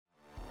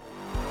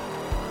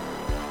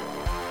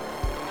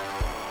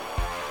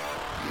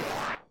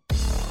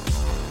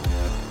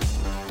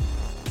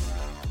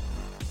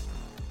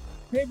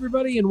Hey,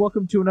 everybody, and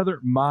welcome to another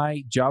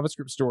My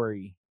JavaScript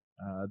Story.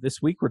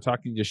 This week, we're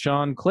talking to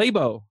Sean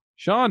Clabo.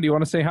 Sean, do you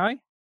want to say hi?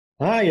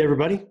 Hi,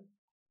 everybody.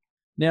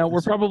 Now,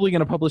 we're probably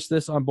going to publish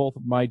this on both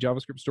My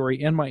JavaScript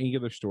Story and My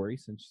Angular Story,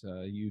 since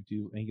you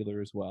do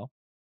Angular as well.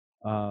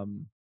 Yeah,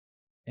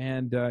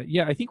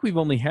 I think we've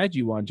only had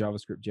you on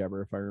JavaScript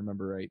Jabber, if I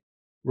remember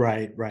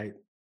right. Right.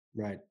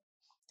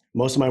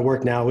 Most of my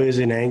work now is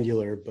in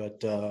Angular, but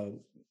the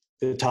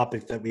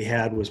topic that we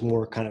had was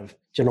more kind of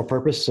general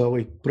purpose, so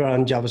we put it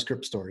on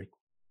JavaScript Story.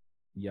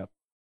 Yep.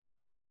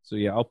 So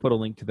yeah, I'll put a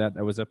link to that.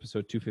 That was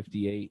episode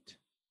 258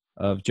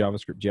 of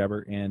JavaScript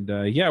Jabber. And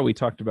we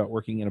talked about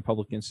working in a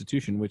public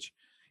institution, which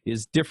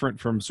is different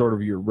from sort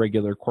of your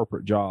regular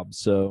corporate job.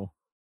 So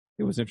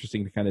it was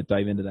interesting to kind of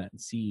dive into that and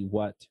see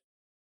what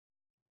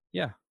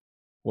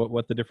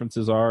the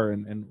differences are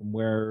and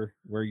where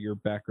your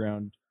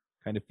background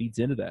kind of feeds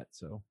into that.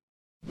 So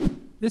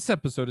this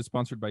episode is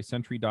sponsored by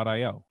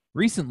Sentry.io.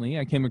 Recently,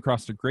 I came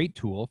across a great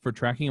tool for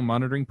tracking and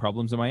monitoring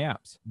problems in my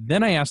apps.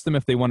 Then I asked them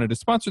if they wanted to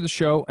sponsor the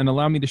show and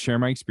allow me to share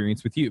my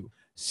experience with you.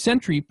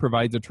 Sentry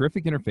provides a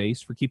terrific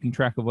interface for keeping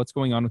track of what's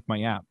going on with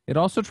my app. It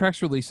also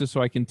tracks releases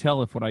so I can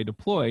tell if what I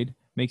deployed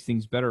makes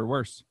things better or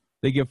worse.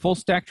 They give full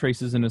stack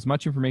traces and as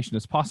much information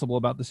as possible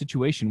about the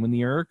situation when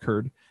the error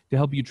occurred to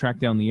help you track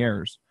down the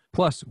errors.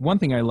 Plus, one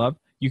thing I love,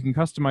 you can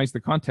customize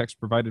the context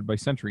provided by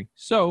Sentry.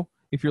 So,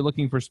 if you're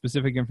looking for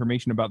specific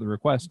information about the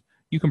request,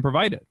 you can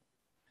provide it.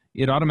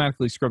 It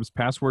automatically scrubs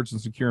passwords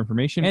and secure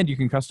information, and you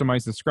can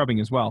customize the scrubbing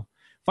as well.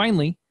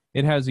 Finally,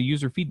 it has a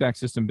user feedback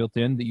system built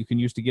in that you can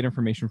use to get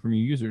information from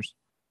your users.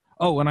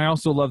 Oh, and I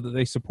also love that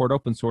they support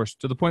open source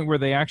to the point where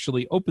they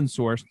actually open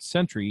sourced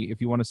Sentry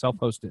if you want to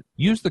self-host it.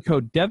 Use the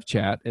code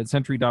DevChat at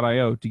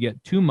Sentry.io to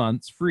get 2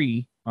 months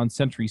free on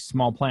Sentry's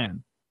small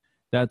plan.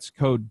 That's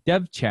code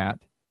DevChat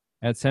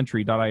at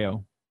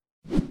Sentry.io.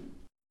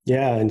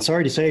 Yeah, and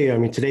sorry to say, I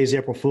mean, today's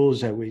April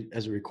Fool's as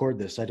we record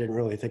this. I didn't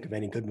really think of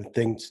any good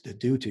things to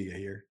do to you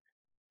here.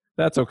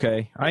 That's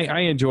okay. I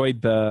enjoyed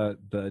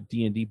the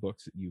D&D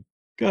books that you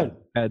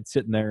had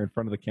sitting there in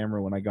front of the camera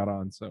when I got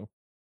on, so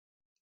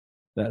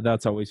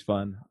that's always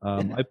fun.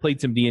 I played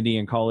some D&D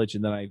in college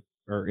and then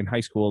in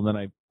high school, and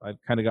then I've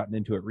kind of gotten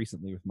into it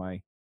recently with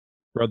my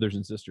brothers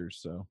and sisters.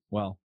 So,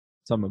 well,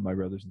 some of my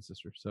brothers and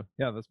sisters. So,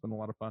 yeah, that's been a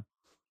lot of fun.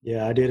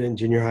 Yeah, I did in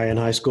junior high and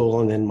high school,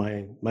 and then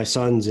my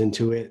son's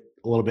into it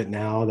a little bit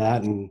now.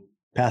 That and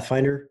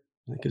Pathfinder,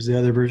 I think, is the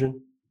other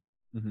version.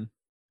 Mm-hmm.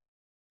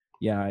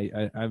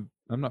 Yeah,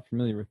 I'm not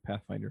familiar with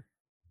Pathfinder.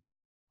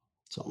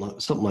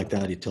 Something like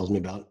that he tells me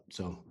about.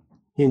 So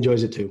he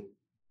enjoys it too.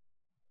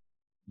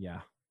 Yeah,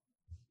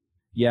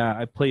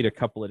 I played a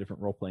couple of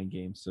different role-playing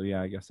games. So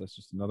yeah, I guess that's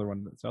just another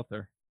one that's out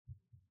there.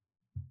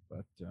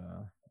 But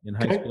in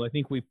high school, I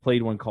think we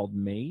played one called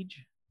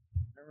Mage.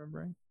 If I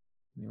remember right.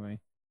 Anyway.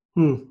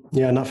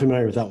 Yeah, not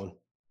familiar with that one.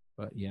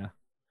 But yeah,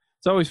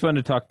 it's always fun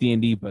to talk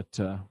D&D, but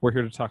we're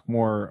here to talk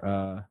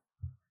more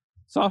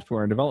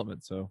software and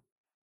development. So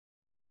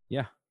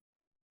yeah,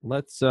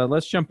 let's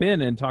jump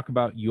in and talk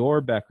about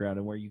your background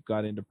and where you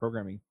got into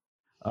programming.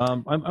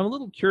 I'm a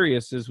little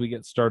curious as we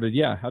get started.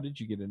 Yeah, how did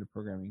you get into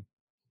programming?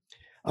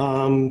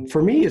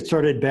 For me, it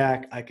started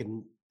back. I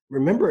can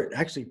remember it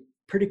actually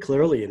pretty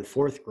clearly in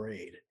fourth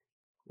grade.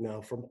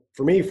 Now,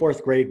 for me,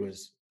 fourth grade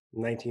was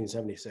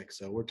 1976,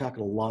 so we're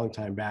talking a long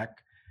time back.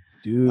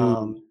 Dude.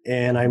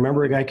 And I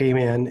remember a guy came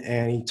in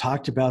and he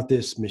talked about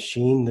this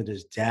machine that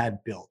his dad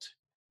built.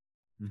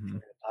 Mm-hmm.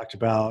 Talked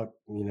about,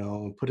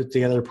 put it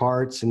together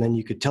parts, and then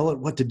you could tell it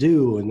what to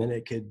do, and then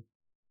it could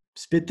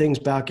spit things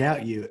back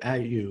at you.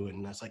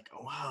 And I was like,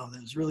 oh, wow, that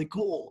was really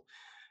cool.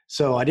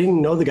 So I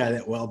didn't know the guy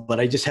that well,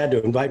 but I just had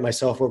to invite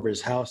myself over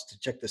his house to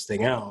check this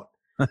thing out.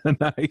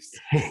 Nice.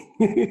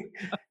 And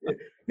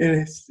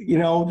it's,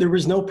 there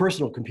was no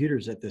personal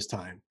computers at this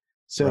time.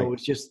 So right. It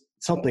was just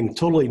something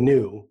totally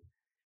new.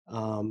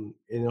 So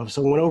I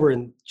went over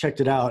and checked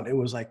it out. It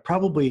was like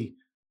probably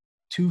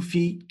 2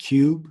 feet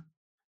cube,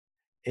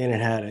 and it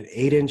had an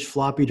 8-inch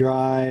floppy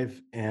drive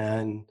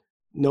and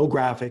no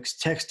graphics,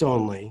 text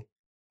only.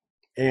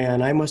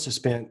 And I must have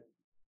spent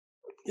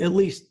at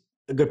least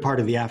a good part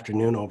of the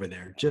afternoon over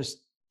there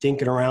just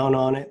dinking around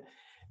on it.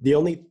 The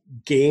only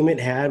game it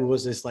had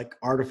was this like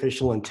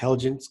artificial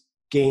intelligence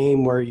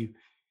game where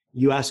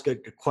you ask a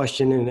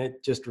question and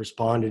it just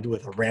responded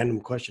with a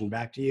random question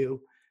back to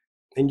you,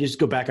 and you just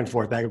go back and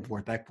forth.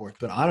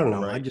 But I don't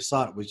know. Right. I just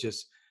thought it was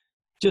just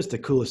the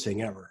coolest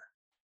thing ever.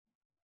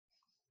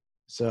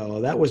 So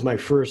that was my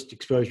first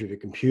exposure to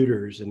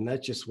computers, and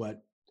that's just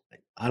what,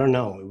 I don't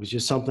know. It was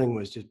just something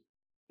was just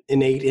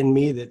innate in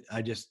me that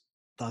I just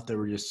thought they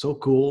were just so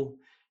cool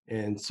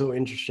and so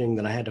interesting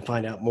that I had to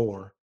find out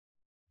more.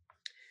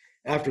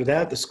 After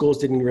that, the schools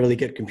didn't really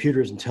get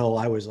computers until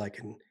I was like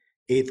in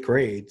 8th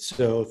grade.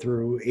 So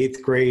through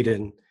 8th grade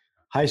and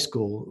high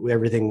school,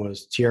 everything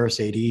was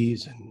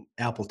TRS-80s and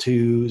Apple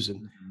IIs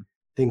and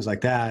things like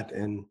that.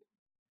 And,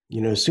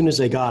 as soon as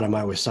they got them,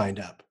 I was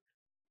signed up.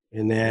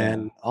 And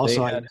then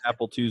also they had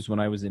Apple IIs when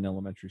I was in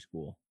elementary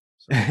school.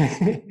 So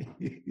they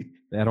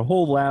had a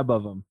whole lab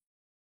of them.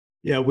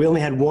 Yeah, we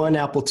only had one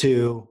Apple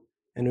II,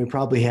 and we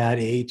probably had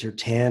 8 or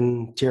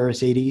 10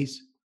 TRS-80s.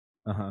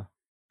 Uh-huh.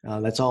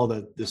 That's all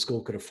the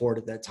school could afford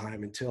at that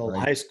time until Right.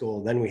 high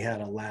school. Then we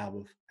had a lab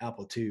of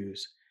Apple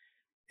IIs,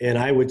 and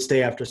I would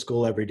stay after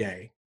school every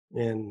day.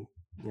 And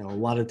a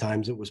lot of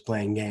times it was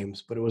playing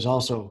games, but it was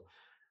also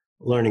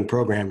learning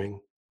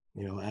programming.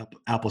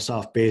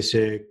 AppleSoft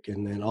Basic,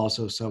 and then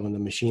also some of the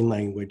machine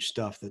language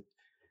stuff that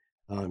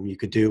you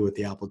could do with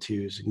the Apple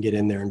IIs and get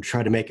in there and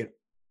try to make it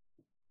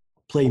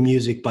play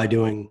music by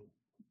doing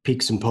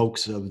peeks and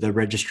pokes of the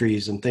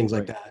registries and things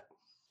like that.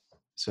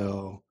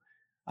 So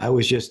I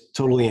was just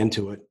totally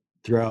into it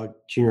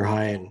throughout junior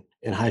high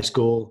and high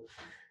school.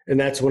 And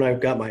that's when I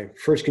got my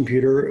first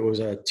computer. It was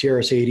a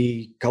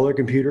TRS-80 color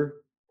computer,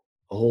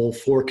 a whole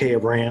 4K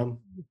of RAM.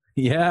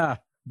 Yeah,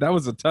 that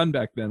was a ton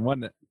back then,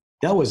 wasn't it?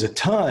 That was a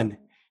ton,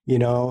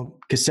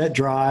 cassette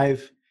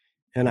drive.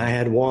 And I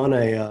had won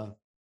a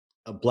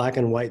black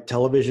and white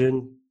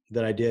television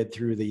that I did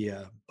through the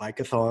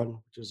Bike-a-thon,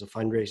 which was a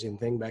fundraising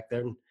thing back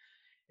then.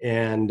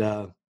 And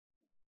I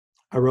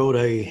wrote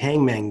a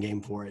hangman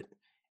game for it,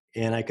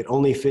 and I could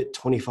only fit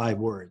 25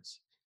 words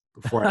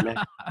before I met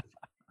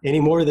any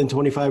more than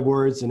 25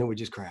 words, and it would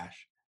just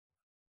crash.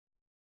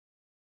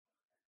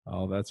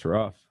 Oh, that's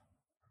rough.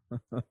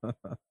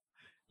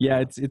 Yeah,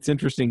 it's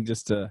interesting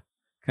just to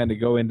kind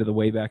of go into the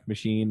Wayback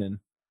Machine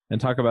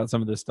and talk about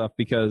some of this stuff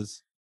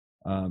because,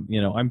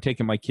 I'm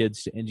taking my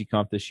kids to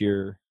NGConf this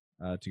year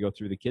to go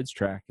through the kids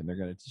track, and they're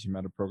going to teach them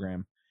how to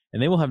program,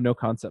 and they will have no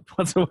concept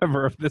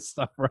whatsoever of this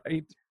stuff,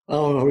 right?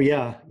 Oh,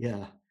 yeah.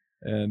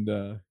 And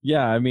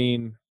I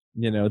mean,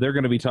 they're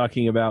going to be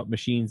talking about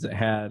machines that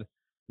had,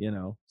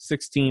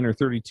 16 or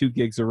 32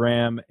 gigs of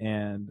RAM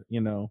and,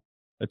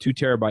 a 2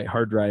 terabyte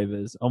hard drive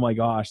is, oh my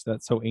gosh,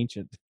 that's so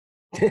ancient.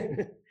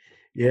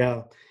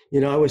 Yeah.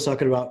 I was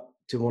talking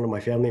to one of my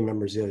family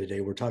members the other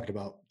day. We're talking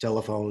about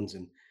telephones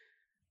and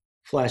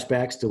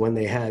flashbacks to when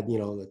they had,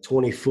 the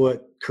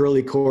 20-foot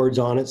curly cords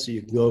on it so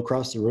you can go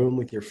across the room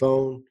with your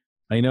phone.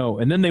 I know.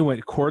 And then they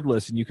went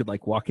cordless and you could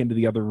like walk into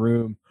the other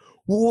room.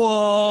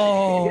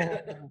 Whoa.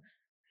 Yeah.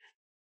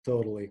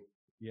 Totally.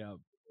 Yeah.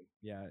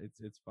 Yeah.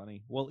 It's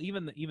funny. Well,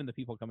 even the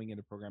people coming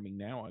into programming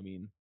now, I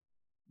mean,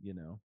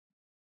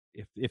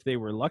 if they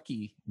were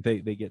lucky, they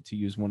get to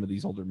use one of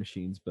these older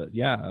machines, but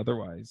yeah,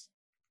 otherwise,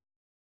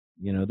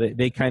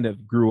 they kind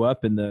of grew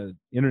up in the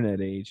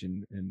internet age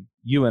and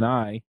you and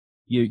I,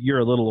 you're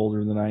a little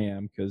older than I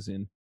am because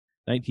in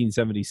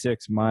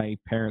 1976, my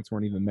parents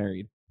weren't even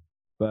married,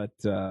 but,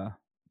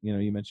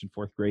 you mentioned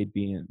fourth grade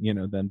being,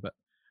 then, but,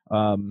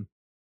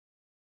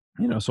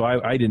 so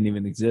I didn't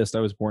even exist. I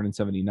was born in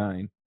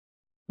 79,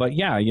 but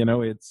yeah,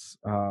 it's,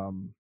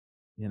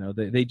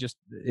 they just,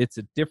 it's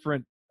a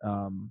different,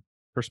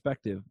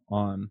 perspective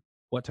on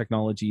what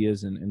technology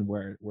is and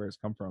where it's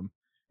come from,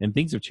 and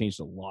things have changed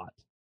a lot.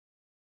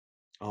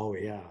 Oh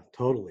yeah,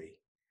 totally.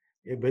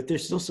 Yeah, but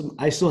there's still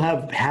I still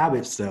have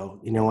habits though.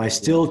 I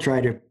still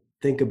try to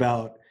think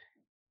about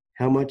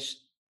how much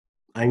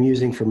I'm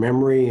using for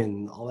memory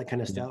and all that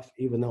kind of stuff,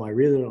 even though I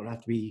really don't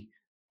have to be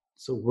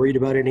so worried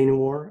about it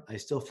anymore. I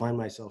still find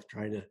myself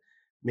trying to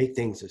make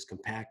things as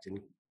compact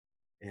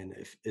and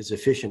as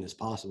efficient as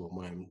possible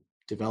when I'm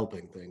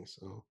developing things.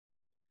 So.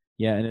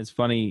 Yeah, and it's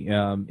funny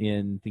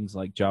in things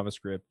like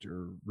JavaScript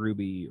or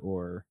Ruby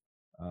or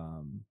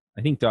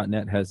I think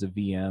 .NET has a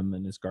VM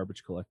and is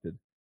garbage collected.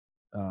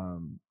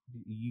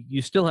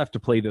 You still have to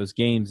play those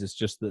games. It's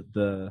just that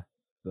the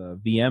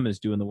VM is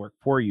doing the work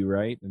for you,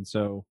 right? And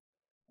so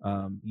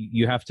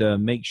you have to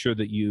make sure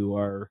that you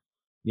are,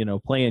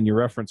 playing your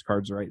reference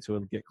cards right so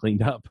it'll get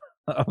cleaned up.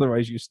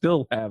 Otherwise, you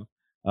still have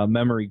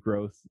memory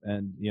growth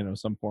and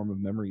some form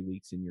of memory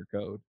leaks in your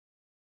code.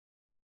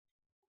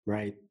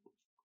 Right.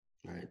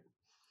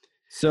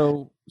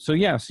 So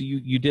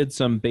you did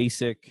some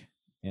basic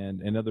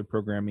and other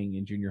programming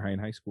in junior high and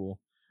high school.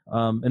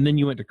 And then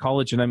you went to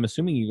college, and I'm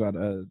assuming you got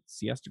a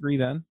CS degree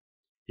then?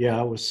 Yeah,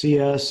 I was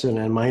CS and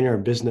a minor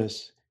in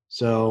business.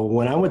 So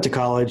when I went to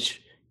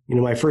college,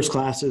 my first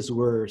classes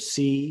were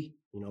C,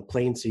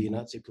 plain C,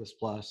 not C++,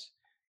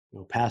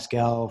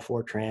 Pascal,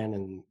 Fortran,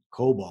 and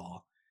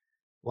COBOL.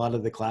 A lot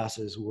of the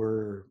classes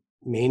were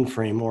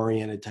mainframe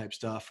oriented type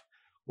stuff,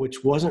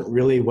 which wasn't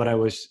really what I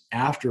was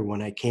after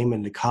when I came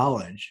into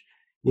college.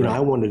 Right.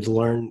 I wanted to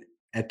learn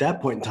at that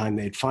point in time.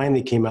 They'd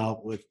finally came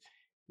out with,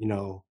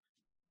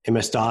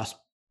 MS-DOS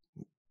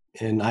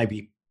and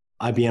IBM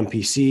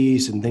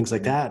PCs and things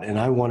like that. And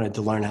I wanted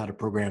to learn how to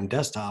program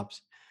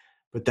desktops,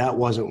 but that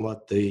wasn't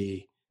what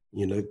the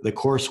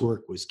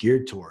coursework was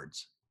geared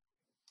towards.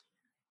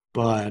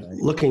 But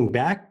looking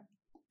back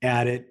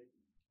at it,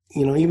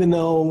 even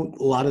though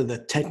a lot of the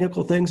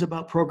technical things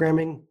about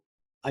programming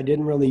I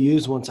didn't really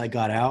use once I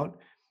got out,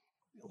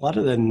 a lot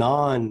of the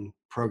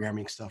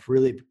non-programming stuff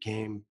really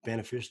became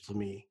beneficial to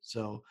me.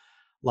 So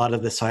a lot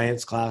of the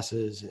science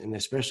classes and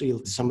especially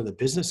some of the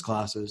business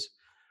classes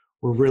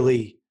were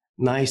really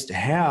nice to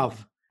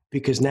have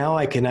because now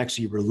I can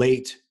actually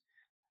relate,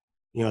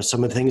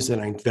 some of the things that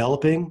I'm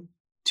developing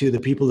to the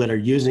people that are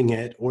using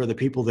it or the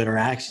people that are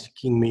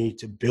asking me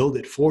to build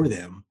it for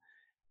them.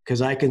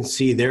 because I can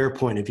see their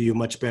point of view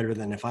much better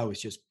than if I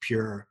was just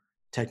pure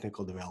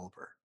technical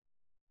developer.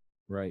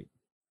 Right.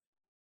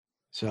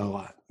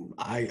 So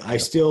I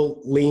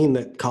still lean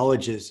that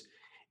college is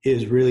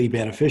really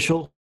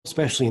beneficial,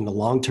 especially in the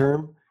long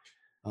term,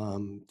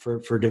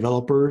 for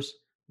developers.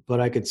 But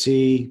I could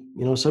see,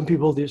 some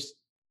people just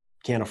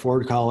can't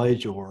afford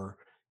college, or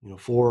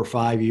 4 or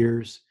 5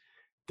 years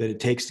that it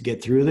takes to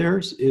get through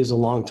theirs is a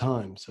long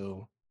time.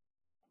 So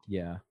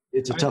Yeah.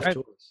 it's a tough I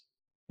choice.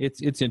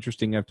 it's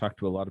interesting. I've talked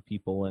to a lot of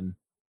people, and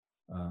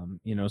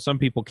some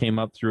people came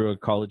up through a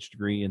college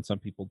degree and some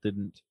people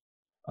didn't.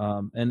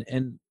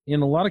 And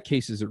in a lot of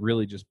cases, it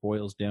really just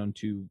boils down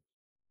to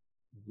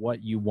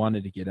what you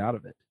wanted to get out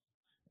of it.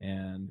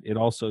 And it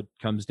also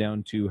comes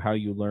down to how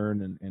you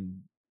learn,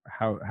 and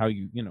how how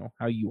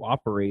you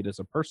operate as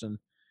a person.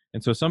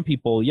 And so some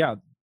people, yeah,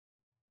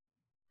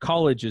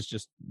 college is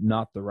just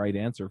not the right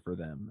answer for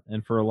them.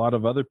 And for a lot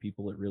of other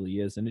people, it really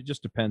is. And it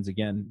just depends,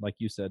 again, like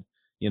you said,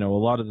 a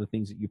lot of the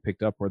things that you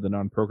picked up were the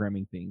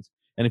non-programming things.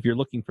 And if you're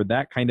looking for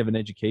that kind of an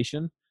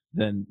education,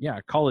 then yeah,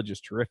 college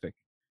is terrific.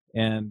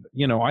 And,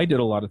 I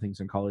did a lot of things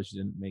in college that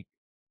didn't make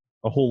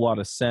a whole lot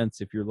of sense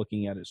if you're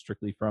looking at it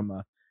strictly from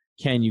a,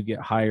 can you get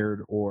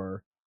hired,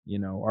 or,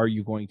 are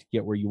you going to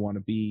get where you want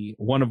to be?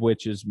 One of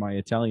which is my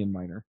Italian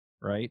minor,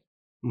 right?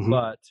 Mm-hmm.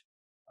 But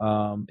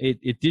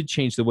it did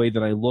change the way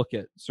that I look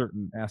at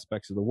certain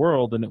aspects of the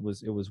world, and it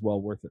was well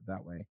worth it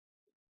that way.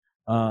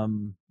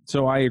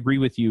 So I agree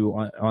with you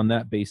on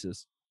that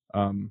basis.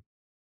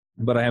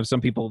 But I have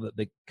some people that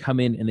they come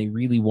in and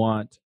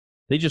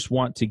they just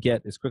want to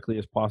get as quickly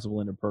as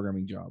possible in a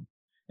programming job.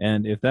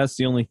 And if that's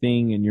the only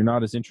thing, and you're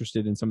not as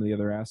interested in some of the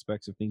other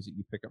aspects of things that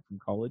you pick up from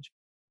college,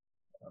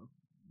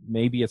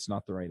 maybe it's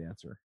not the right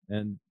answer.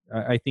 And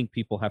I think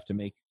people have to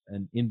make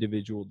an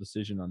individual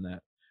decision on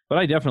that. But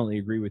I definitely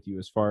agree with you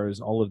as far as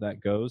all of that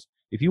goes.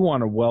 If you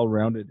want a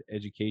well-rounded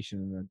education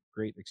and a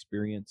great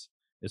experience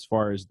as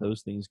far as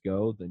those things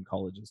go, then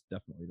college is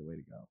definitely the way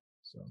to go.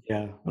 So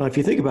yeah, well, if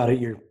you think about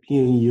it,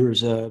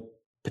 there's a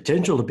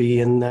potential to be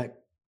in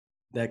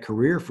that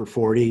career for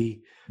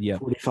 40,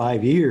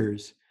 45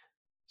 years.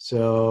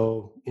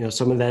 So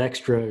some of that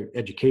extra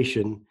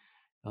education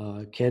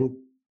can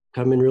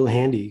come in real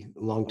handy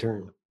long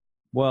term.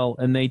 Well,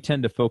 and they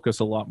tend to focus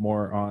a lot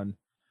more on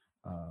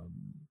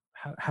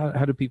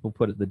how do people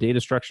put it? The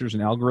data structures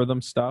and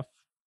algorithm stuff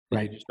that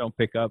Right. you just don't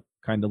pick up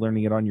kind of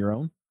learning it on your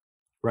own.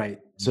 Right.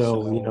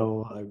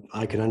 So,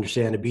 I can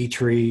understand a B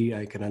tree.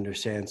 I can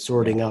understand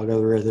sorting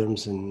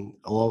algorithms and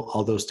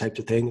all those types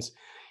of things.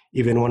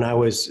 Even when I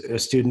was a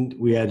student,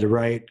 we had to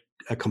write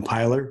a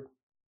compiler.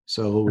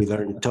 So we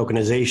learned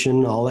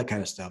tokenization, all that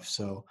kind of stuff.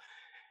 So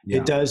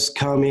it does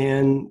come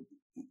in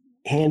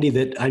handy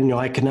that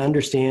I can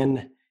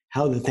understand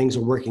how the things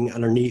are working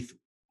underneath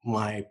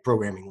my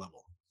programming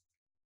level.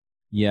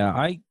 Yeah,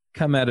 I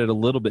come at it a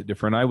little bit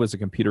different. I was a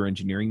computer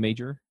engineering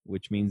major,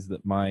 which means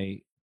that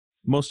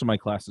most of my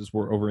classes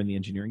were over in the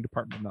engineering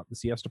department, not the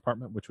CS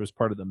department, which was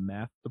part of the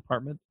math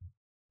department.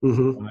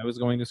 Mm-hmm. When I was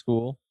going to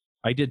school.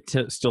 I did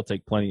still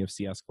take plenty of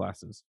CS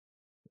classes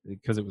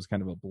because it was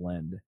kind of a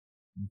blend.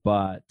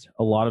 But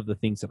a lot of the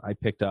things that I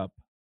picked up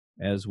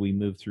as we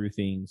moved through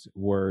things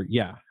were,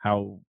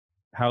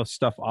 how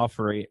stuff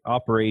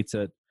operates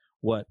at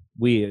what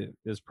we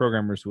as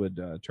programmers would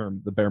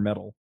term the bare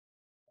metal,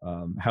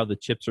 how the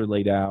chips are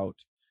laid out,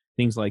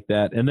 things like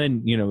that. And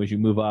then, as you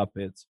move up,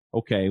 it's,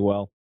 okay,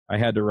 well, I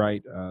had to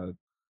write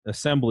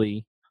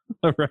assembly,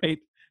 right,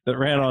 that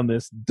ran on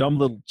this dumb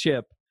little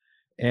chip.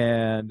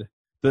 And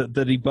the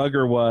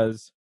debugger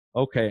was,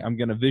 okay, I'm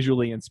going to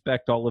visually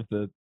inspect all of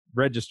the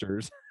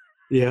registers.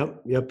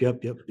 Yep. Yeah,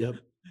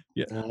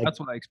 that's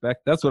what I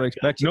expect. That's what I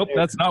expect. Nope,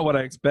 that's not what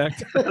I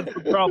expect. That's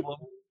the problem,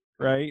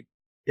 right?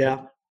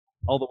 Yeah.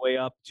 All the way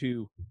up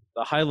to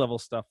the high level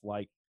stuff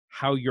like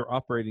how your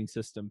operating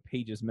system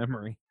pages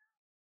memory.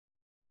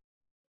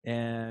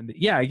 And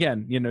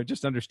again,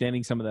 just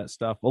understanding some of that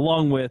stuff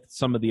along with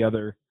some of the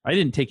other, I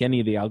didn't take any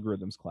of the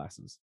algorithms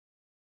classes,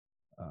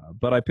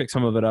 but I picked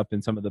some of it up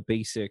in some of the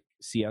basic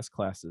CS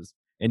classes.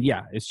 And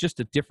it's just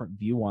a different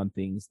view on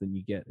things than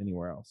you get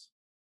anywhere else.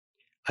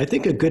 I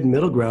think a good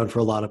middle ground for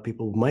a lot of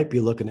people might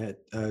be looking at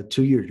a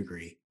 2-year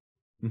degree.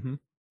 Mm-hmm.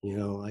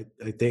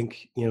 I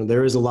think,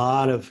 there is a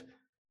lot of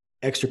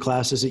extra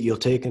classes that you'll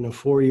take in a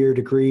 4-year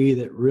degree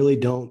that really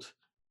don't,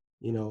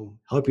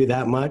 help you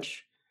that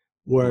much.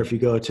 Where if you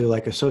go to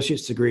like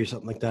associate's degree or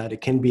something like that,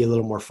 it can be a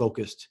little more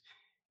focused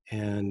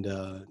and,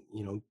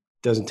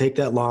 doesn't take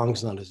that long.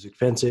 It's not as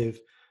expensive,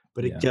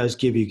 but it does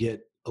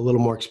get a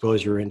little more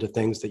exposure into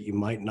things that you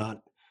might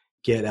not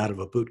get out of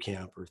a boot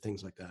camp or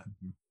things like that.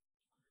 Mm-hmm.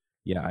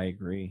 Yeah, I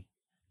agree.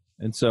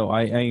 And so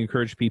I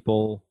encourage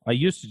people, I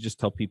used to just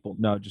tell people,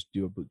 no, just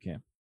do a boot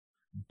camp.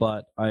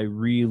 But I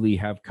really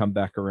have come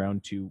back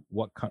around to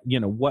what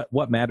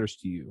matters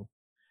to you.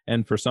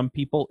 And for some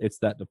people, it's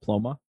that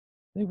diploma.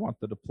 They want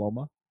the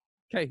diploma.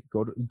 Okay,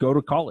 go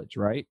to college,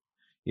 right?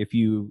 If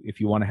you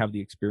want to have the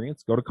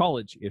experience, go to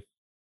college. If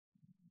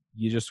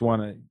you just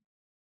want to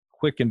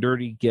quick and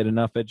dirty get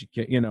enough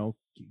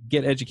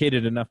get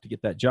educated enough to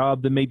get that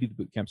job, then maybe the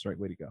boot camp's the right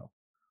way to go.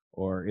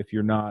 Or if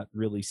you're not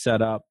really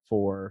set up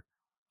for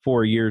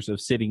 4 years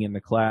of sitting in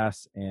the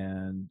class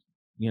and,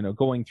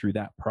 going through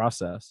that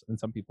process, and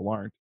some people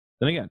aren't,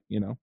 then again,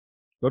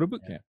 go to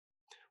boot camp.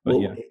 But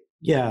Well,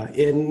 yeah.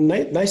 And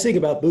nice thing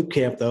about boot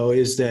camp, though,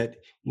 is that,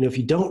 if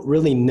you don't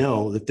really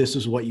know that this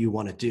is what you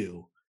want to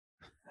do,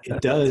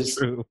 it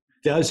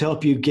does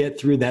help you get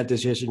through that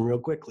decision real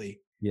quickly.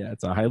 Yeah,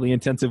 it's a highly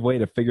intensive way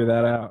to figure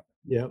that out.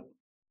 Yep.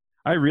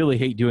 I really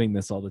hate doing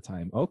this all the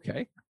time.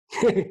 Okay.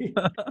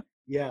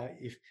 Yeah.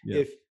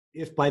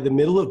 If by the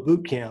middle of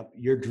boot camp,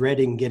 you're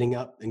dreading getting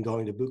up and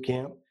going to boot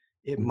camp,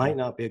 it might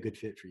not be a good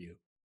fit for you.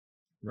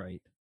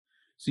 Right.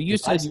 So you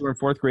said you were in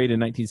fourth grade in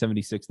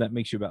 1976. That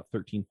makes you about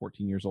 13,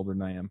 14 years older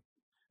than I am.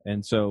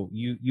 And so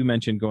you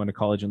mentioned going to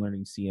college and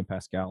learning C and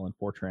Pascal and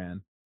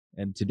Fortran.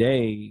 And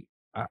today,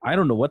 I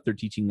don't know what they're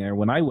teaching there.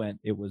 When I went,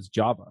 it was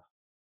Java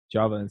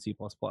and C++.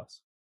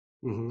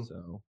 Mm-hmm.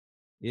 So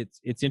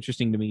it's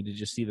interesting to me to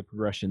just see the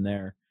progression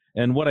there.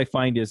 And what I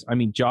find is,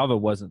 Java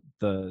wasn't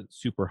the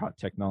super hot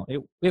technology.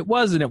 It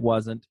was and it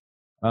wasn't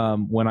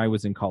when I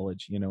was in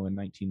college, in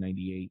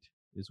 1998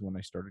 is when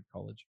I started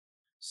college.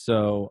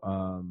 So,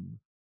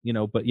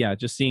 but yeah,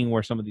 just seeing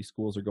where some of these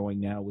schools are going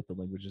now with the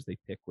languages they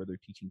pick, where they're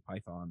teaching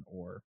Python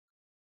or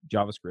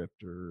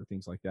JavaScript or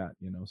things like that,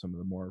 some of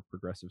the more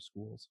progressive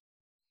schools.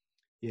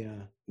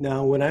 Yeah.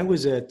 Now, when I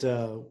was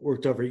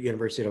worked over at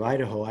University of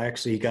Idaho, I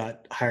actually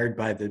got hired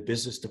by the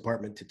business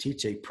department to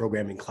teach a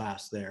programming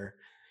class there.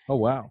 Oh,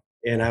 wow.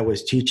 And I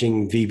was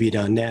teaching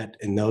VB.NET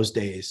in those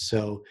days.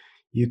 So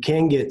you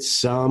can get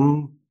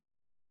some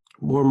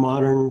more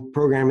modern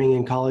programming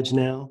in college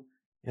now.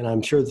 And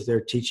I'm sure that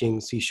they're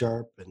teaching C#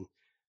 and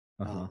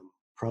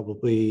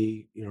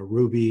probably,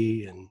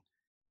 Ruby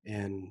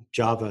and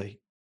Java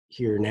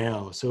here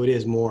now. So it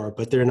is more,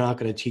 but they're not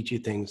going to teach you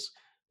things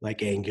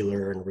like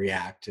Angular and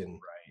React and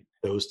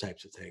those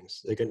types of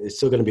things. It's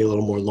still going to be a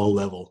little more low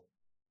level.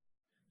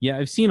 Yeah,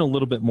 I've seen a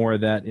little bit more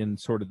of that in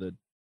sort of the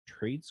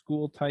trade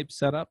school type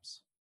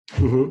setups,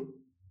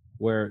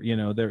 where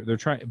they're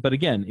trying. But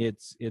again,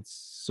 it's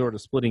sort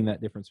of splitting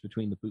that difference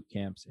between the boot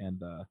camps and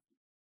the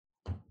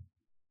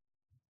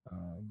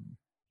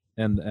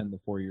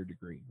 4-year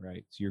degree,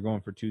 right? So you're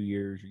going for 2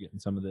 years, you're getting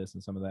some of this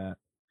and some of that,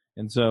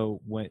 and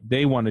so when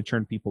they want to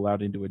turn people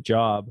out into a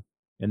job,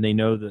 and they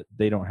know that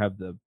they don't have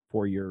the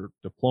 4-year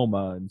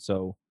diploma, and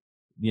so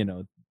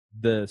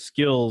the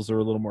skills are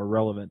a little more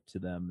relevant to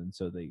them, and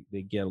so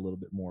they get a little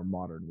bit more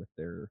modern with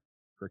their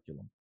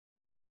curriculum.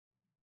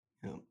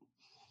 Yeah.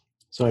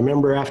 So I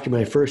remember after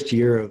my first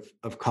year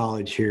of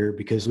college here,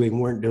 because we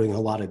weren't doing a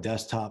lot of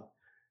desktop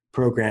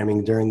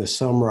programming during the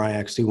summer, I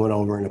actually went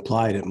over and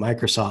applied at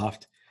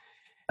Microsoft.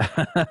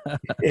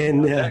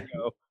 And that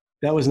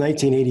was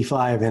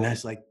 1985, and I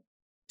was like,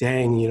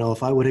 dang,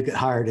 if I would have got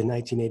hired in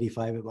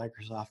 1985 at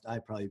Microsoft,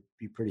 I'd probably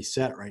be pretty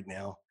set right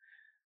now.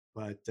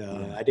 But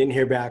I didn't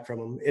hear back from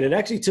them. And it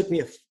actually took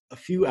me a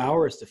few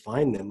hours to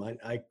find them.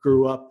 I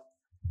grew up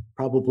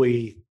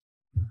probably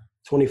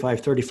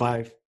 25,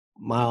 35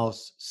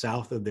 miles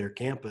south of their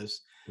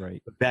campus.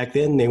 Right. But back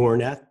then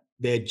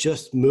they had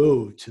just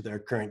moved to their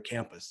current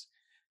campus.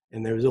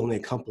 And there was only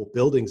a couple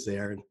buildings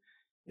there.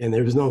 And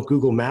there was no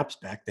Google Maps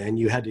back then.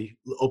 You had to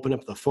open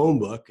up the phone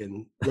book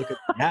and look at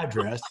the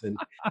address and,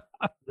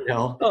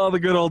 Oh, the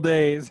good old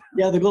days.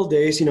 Yeah, the good old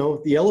days,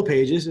 the Yellow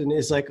Pages. And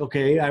it's like,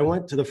 okay, I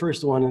went to the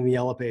first one in the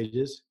Yellow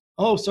Pages.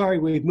 Oh, sorry,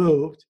 we've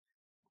moved.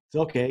 It's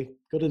okay,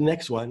 go to the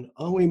next one.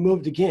 Oh, we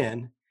moved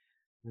again.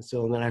 And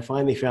so then I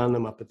finally found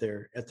them up at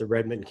the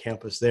Redmond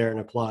campus there and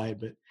applied,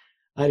 but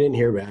I didn't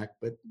hear back,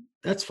 but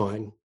that's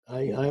fine.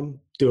 I'm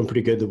doing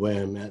pretty good the way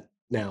I'm at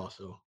now.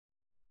 So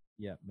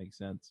yeah, makes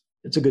sense.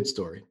 It's a good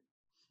story.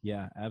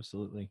 Yeah,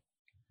 absolutely.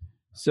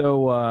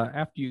 So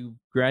after you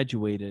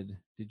graduated,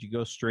 did you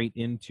go straight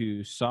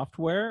into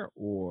software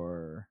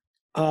or?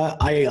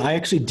 I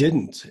actually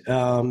didn't,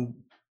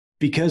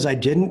 because I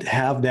didn't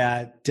have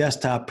that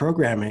desktop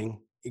programming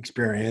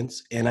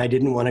experience, and I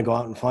didn't want to go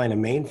out and find a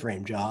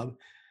mainframe job.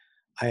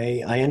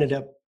 I ended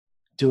up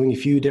doing a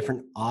few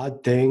different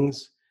odd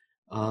things.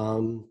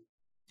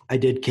 I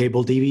did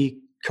cable TV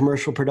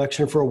commercial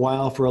production for a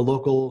while for a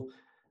local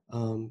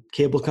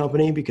cable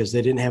company because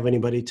they didn't have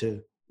anybody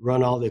to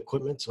run all the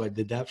equipment. So I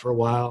did that for a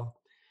while.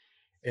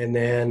 And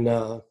then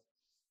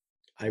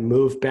I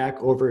moved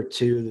back over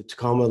to the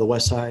Tacoma, the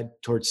west side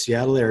towards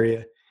Seattle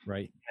area.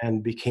 Right.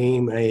 And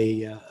became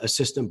a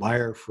assistant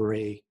buyer for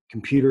a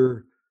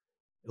computer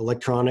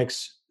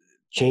electronics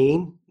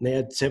chain. And they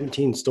had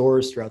 17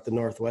 stores throughout the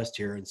Northwest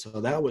here. And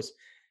so that was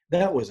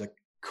a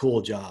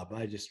cool job.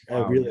 I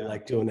really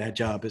liked doing that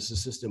job as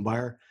assistant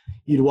buyer.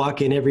 You'd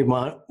walk in every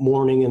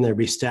morning and there'd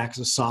be stacks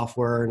of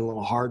software and a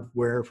little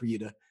hardware for you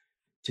to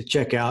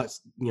check out.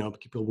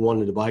 People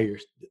wanted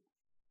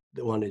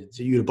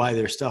you to buy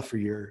their stuff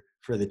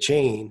for the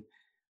chain.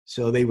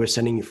 So they were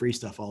sending you free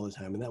stuff all the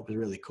time. And that was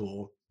really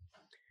cool.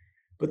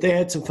 But they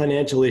had some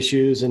financial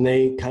issues and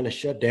they kind of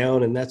shut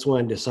down. And that's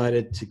when I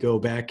decided to go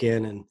back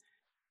in and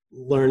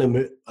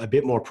learn a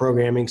bit more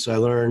programming. So I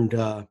learned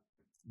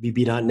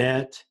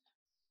VB.NET,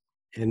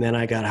 And then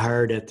I got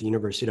hired at the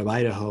University of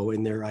Idaho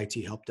in their IT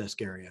help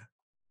desk area.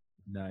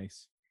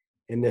 Nice.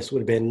 And this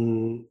would have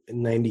been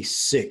in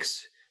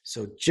 96.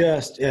 So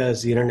just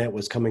as the internet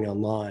was coming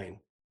online.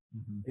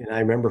 Mm-hmm. And I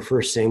remember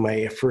first seeing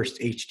my first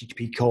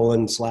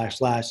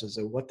HTTP:// I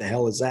said, what the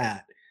hell is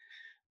that?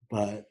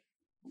 But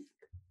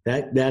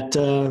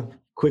that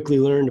quickly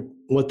learned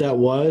what that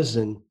was.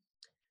 And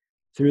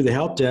through the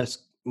help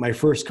desk, my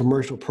first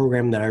commercial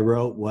program that I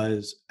wrote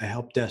was a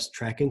help desk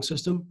tracking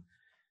system.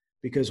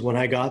 Because when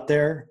I got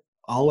there,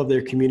 all of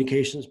their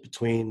communications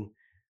between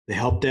the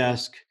help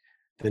desk,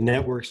 the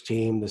networks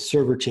team, the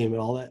server team, and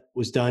all that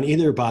was done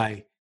either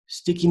by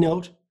sticky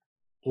note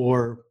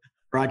or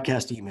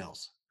broadcast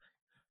emails.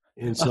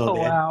 And so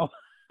wow.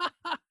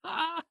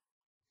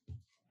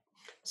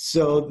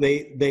 so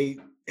they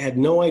had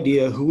no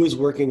idea who was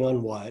working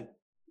on what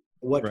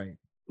Right.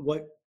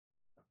 what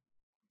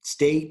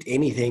state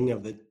anything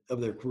of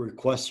their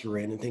requests were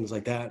in and things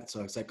like that.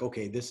 So it's like,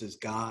 okay, this has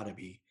got to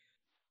be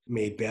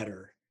made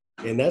better.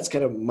 And that's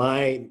kind of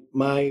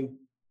my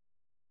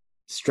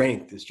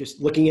strength, is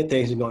just looking at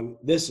things and going,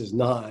 this is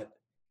not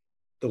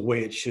the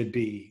way it should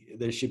be.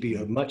 There should be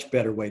a much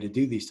better way to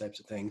do these types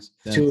of things.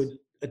 To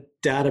a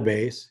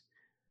database,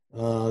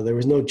 there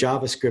was no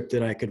JavaScript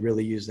that I could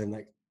really use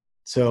then.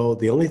 So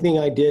the only thing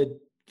I did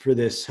for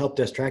this help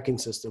desk tracking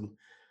system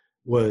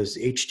was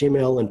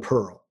HTML and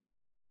Perl.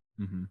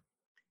 Mm-hmm.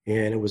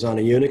 And it was on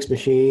a Unix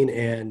machine,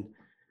 and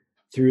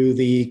through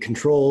the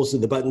controls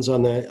of the buttons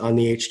on the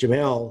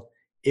HTML,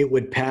 it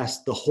would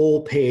pass the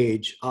whole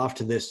page off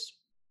to this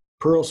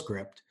Perl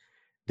script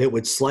that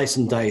would slice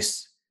and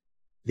dice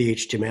the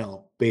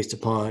HTML based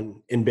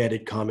upon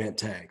embedded comment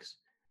tags.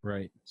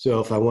 Right. So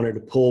if I wanted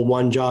to pull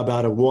one job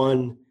out of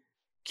one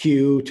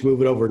queue to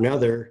move it over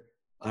another,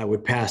 I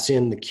would pass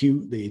in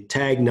the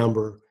tag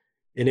number,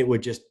 and it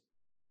would just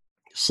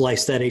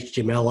slice that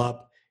HTML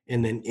up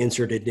and then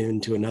insert it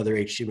into another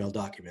HTML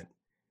document.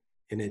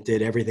 And it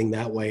did everything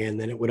that way. And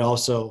then it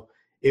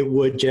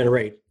would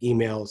generate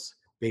emails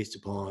based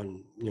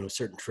upon,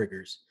 certain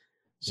triggers.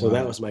 So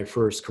That was my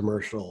first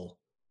commercial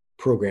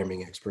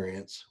programming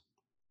experience.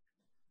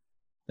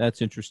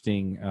 That's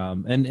interesting.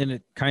 And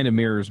it kind of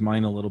mirrors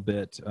mine a little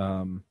bit.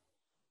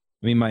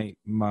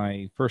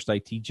 My first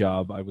IT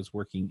job, I was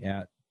working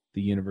at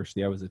the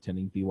university. I was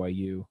attending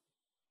BYU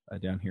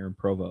down here in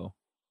Provo.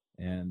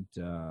 And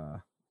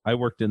I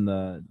worked in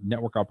the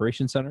network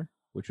operations center,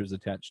 which was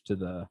attached to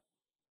the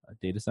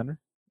data center.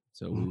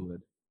 So we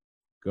would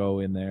go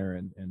in there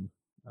and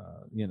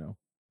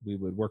we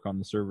would work on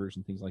the servers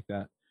and things like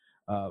that.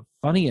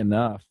 Funny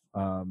enough,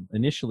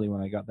 initially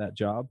when I got that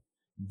job,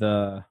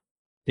 the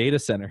data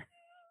center,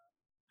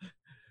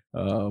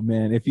 oh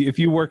man, if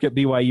you work at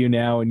BYU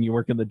now and you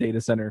work in the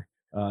data center,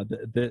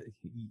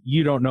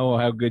 you don't know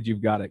how good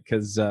you've got it,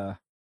 because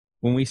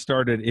when we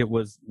started, it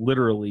was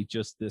literally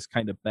just this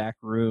kind of back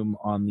room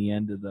on the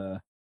end of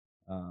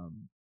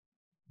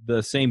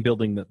the same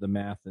building that the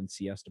math and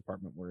CS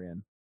department were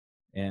in.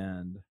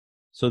 And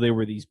so there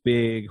were these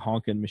big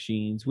honking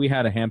machines. We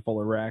had a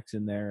handful of racks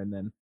in there, and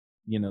then,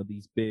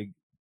 these big,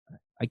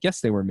 I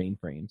guess they were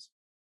mainframes.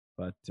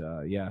 But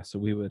so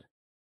we would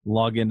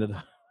log into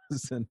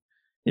those, and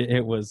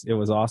it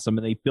was awesome.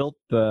 And they built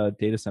the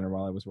data center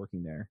while I was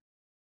working there.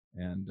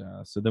 And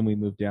so then we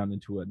moved down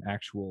into an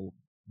actual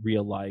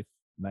real life,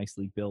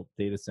 nicely built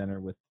data center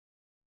with,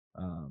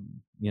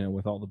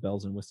 with all the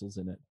bells and whistles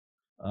in it.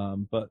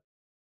 But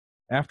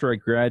after I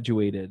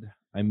graduated,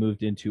 I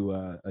moved into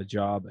a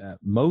job at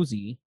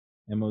Mozy,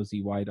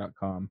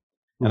 mozy.com,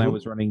 and I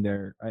was running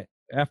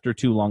after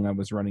too long, I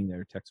was running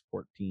their tech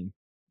support team.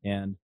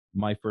 And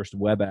my first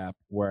web app,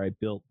 where I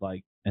built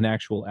like an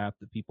actual app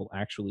that people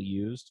actually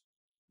used,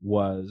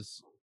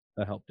 was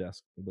a help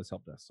desk. It was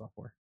help desk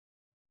software.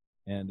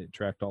 And it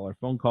tracked all our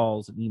phone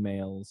calls and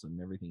emails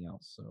and everything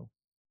else. So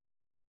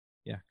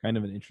yeah, kind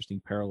of an interesting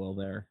parallel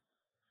there.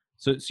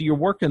 So you're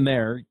working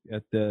there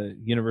at the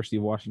University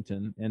of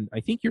Washington, and I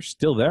think you're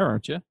still there,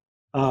 aren't you?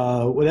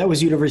 Well, that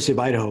was University of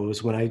Idaho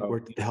was when I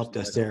worked at the help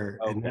desk there.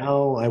 Okay. And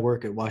now I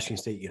work at Washington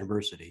State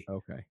University.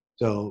 Okay.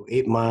 So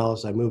 8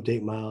 miles, I moved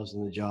 8 miles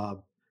in the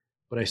job,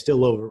 but I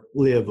still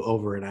live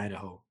over in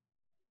Idaho.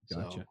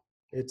 Gotcha. So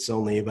it's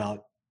only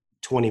about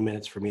 20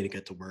 minutes for me to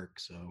get to work.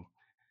 So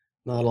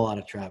not a lot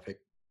of traffic.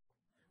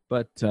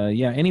 But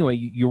anyway,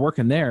 you're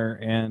working there,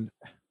 and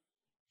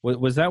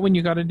was that when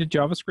you got into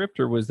JavaScript,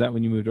 or was that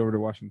when you moved over to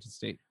Washington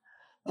State?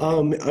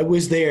 I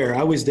was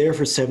there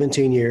for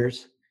 17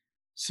 years.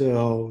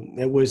 So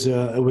it was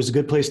a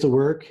good place to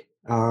work.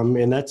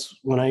 And that's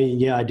when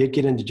I did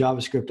get into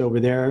JavaScript over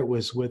there. It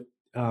was with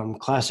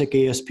classic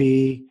ASP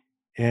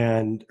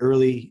and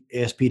early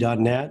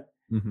ASP.NET.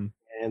 Mm-hmm.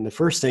 And the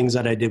first things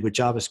that I did with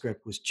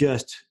JavaScript was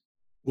just,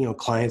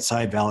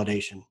 client-side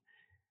validation.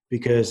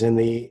 Because in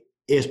the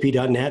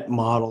ASP.NET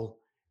model,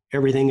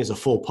 everything is a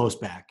full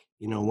postback,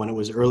 when it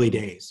was early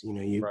days.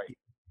 Right.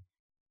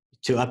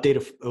 To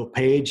update a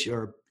page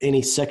or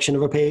any section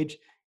of a page,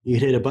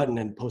 you'd hit a button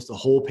and post the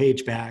whole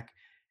page back,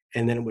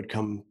 and then it would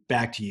come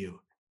back to you.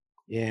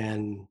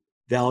 And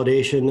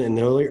validation in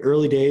the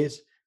early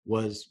days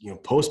was,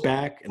 post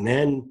back and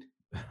then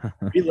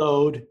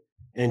reload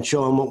and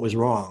show them what was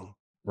wrong.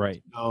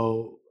 Right.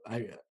 So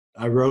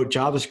I wrote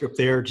JavaScript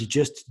there to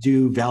just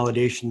do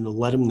validation to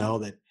let them know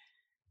that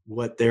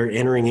what they're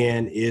entering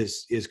in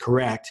is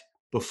correct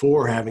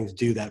before having to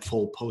do that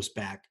full post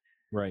back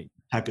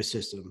type of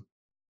system.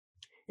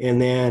 And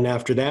then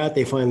after that,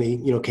 they finally,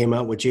 came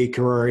out with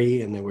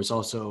jQuery, and there was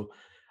also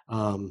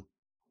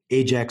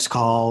Ajax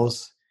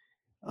calls,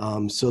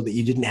 so that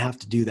you didn't have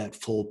to do that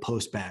full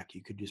post back.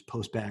 You could just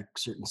post back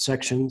certain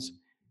sections.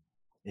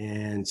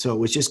 And so it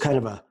was just kind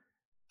of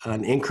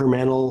an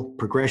incremental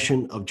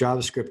progression of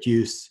JavaScript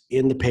use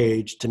in the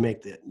page to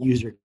make the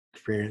user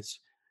experience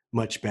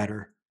much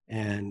better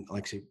and,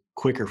 like I say,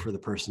 quicker for the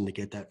person to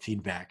get that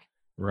feedback.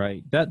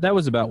 Right. That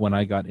was about when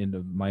I got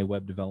into my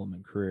web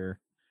development career.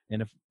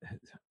 And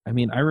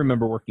I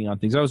remember working on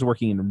things. I was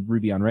working in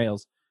Ruby on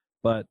Rails,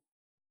 but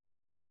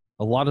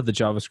a lot of the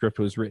JavaScript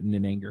was written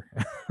in anger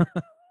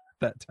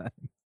that time.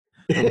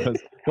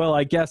 Well,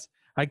 I guess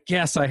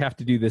I have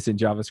to do this in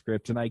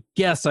JavaScript, and I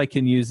guess I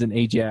can use an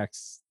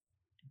Ajax,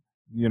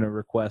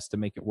 request to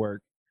make it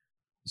work.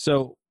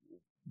 So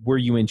were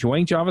you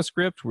enjoying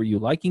JavaScript? Were you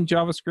liking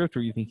JavaScript?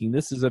 Were you thinking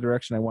this is a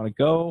direction I want to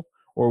go?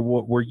 Or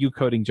were you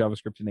coding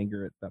JavaScript in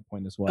anger at that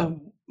point as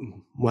well?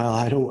 Well,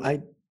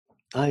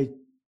 I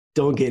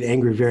don't get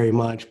angry very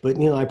much, but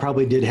I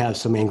probably did have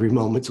some angry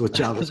moments with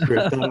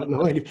JavaScript. I don't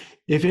know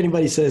if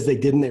anybody says they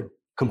didn't.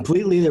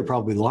 They're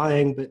probably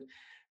lying.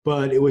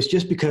 But it was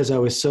just because I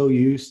was so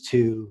used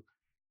to,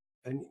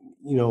 a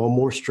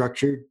more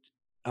structured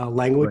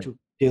language, right,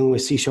 dealing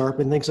with C#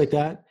 and things like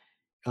that.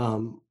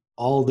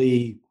 All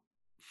the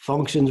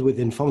functions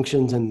within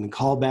functions and the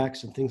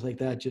callbacks and things like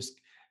that just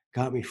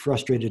got me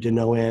frustrated to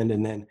no end.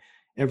 And then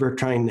ever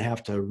trying to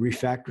have to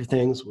refactor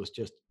things was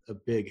just a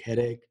big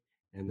headache.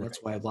 And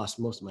that's why I've lost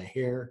most of my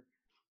hair.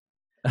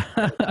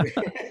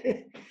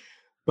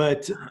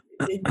 But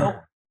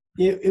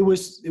it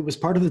was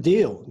part of the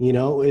deal,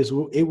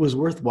 it was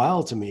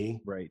worthwhile to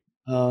me, right,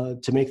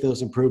 to make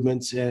those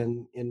improvements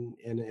and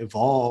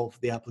evolve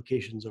the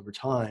applications over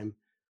time,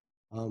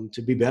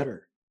 to be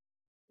better.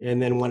 And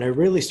then when I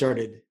really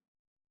started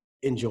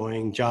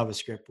enjoying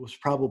JavaScript was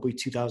probably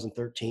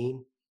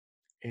 2013.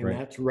 And right,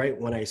 that's right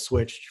when I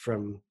switched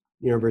from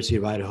University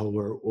of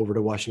Idaho over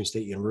to Washington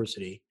State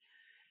University.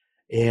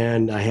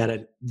 And I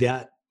had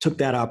took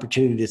that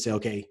opportunity to say,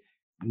 okay,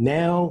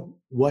 now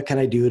what can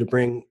I do to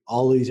bring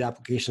all these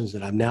applications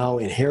that I'm now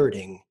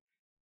inheriting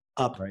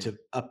up to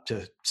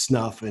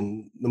snuff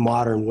and the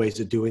modern ways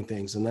of doing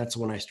things. And that's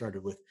when I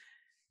started with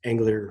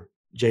Angular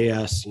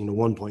JS,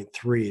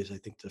 1.3 is I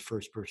think the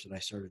first version I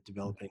started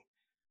developing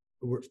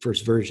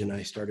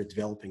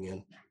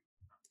in.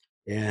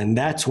 And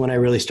that's when I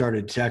really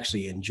started to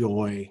actually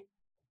enjoy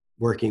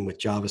working with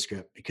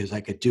JavaScript, because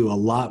I could do a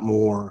lot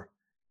more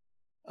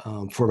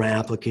for my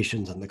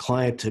applications on the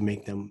client to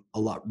make them a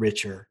lot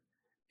richer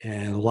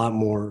and a lot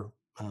more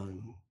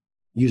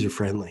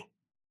user-friendly.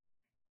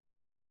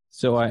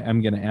 So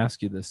I'm going to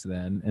ask you this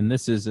then, and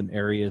this is an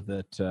area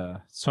that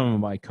some of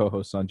my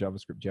co-hosts on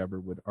JavaScript Jabber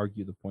would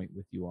argue the point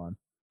with you on,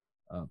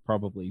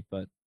 probably,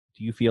 but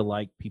do you feel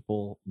like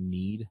people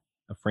need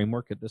a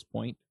framework at this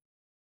point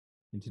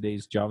in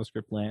today's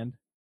JavaScript land?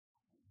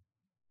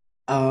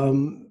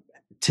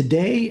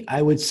 Today,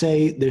 I would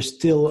say there's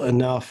still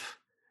enough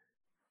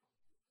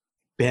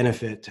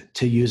benefit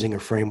to using a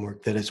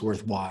framework that is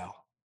worthwhile.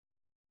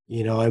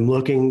 I'm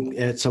looking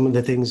at some of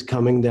the things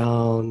coming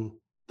down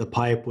the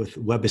pipe with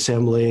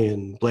WebAssembly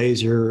and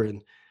Blazor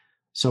and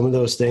some of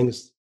those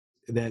things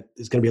that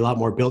is going to be a lot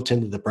more built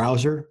into the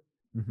browser,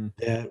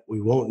 that we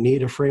won't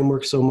need a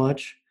framework so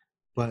much.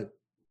 But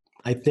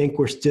I think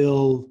we're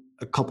still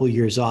a couple of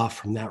years off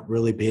from that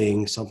really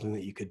being something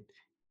that you could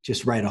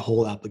just write a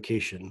whole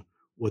application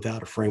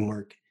without a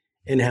framework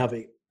and have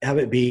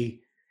it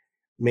be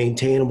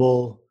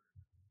maintainable,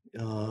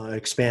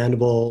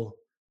 expandable,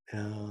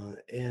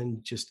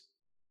 and just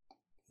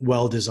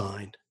well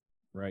designed.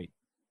 Right.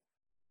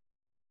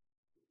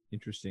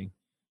 Interesting.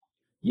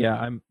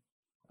 Yeah,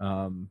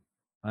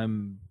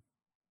 I'm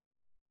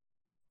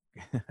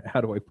how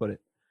do I put it?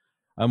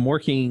 I'm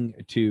working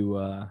to,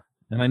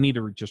 and I need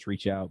to just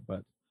reach out,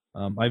 but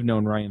I've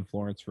known Ryan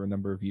Florence for a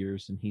number of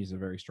years, and he's a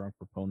very strong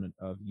proponent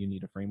of you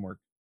need a framework.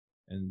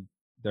 And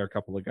there are a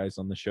couple of guys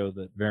on the show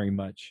that very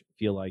much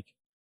feel like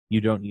you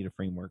don't need a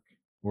framework,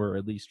 or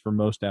at least for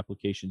most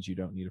applications, you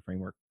don't need a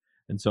framework.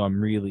 And so I'm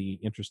really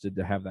interested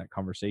to have that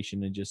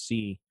conversation and just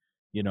see,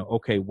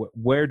 okay,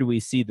 where do we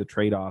see the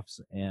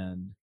trade-offs,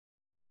 and,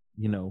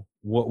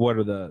 what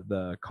are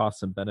the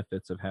costs and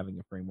benefits of having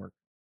a framework?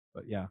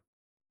 But yeah,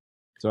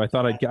 so I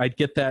thought I'd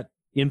get that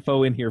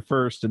info in here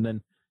first, and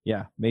then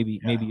maybe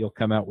you'll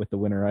come out with the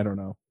winner. I don't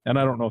know, and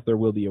I don't know if there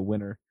will be a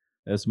winner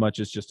as much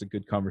as just a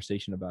good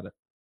conversation about it.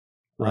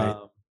 Right.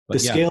 The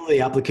scale of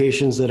the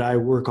applications that I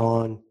work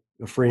on,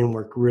 a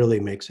framework really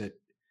makes it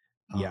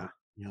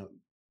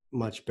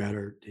much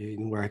better,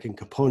 where I can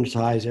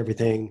componentize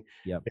everything,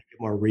 make it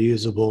more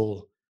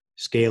reusable,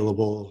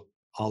 scalable,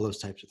 all those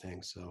types of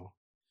things. So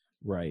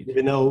Right.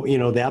 Even though,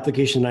 the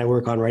application I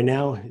work on right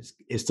now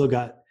is still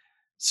got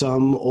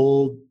some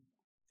old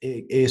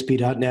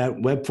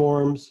ASP.NET web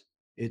forms.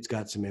 It's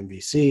got some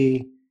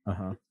MVC,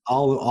 Uh-huh.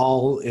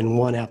 all in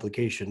one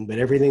application. But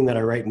everything that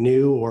I write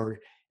new, or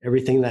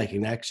everything that I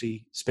can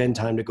actually spend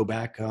time to go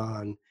back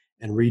on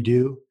and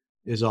redo,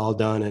 is all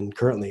done and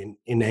currently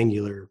in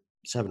Angular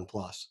 7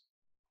 plus.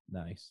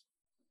 Nice.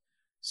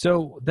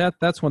 So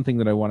that's one thing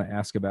that I want to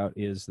ask about,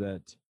 is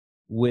that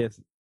with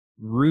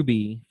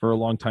Ruby, for a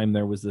long time,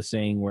 there was the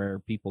saying where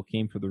people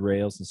came for the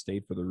Rails and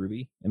stayed for the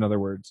Ruby. In other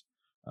words,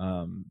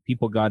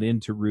 people got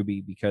into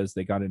Ruby because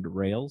they got into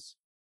Rails.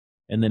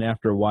 And then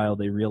after a while,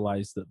 they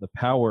realized that the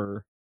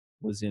power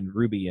was in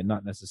Ruby and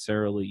not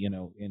necessarily,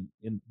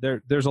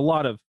 there's a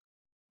lot of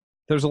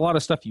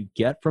stuff you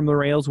get from the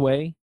Rails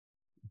way,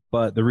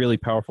 but the really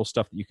powerful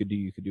stuff that you could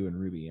do in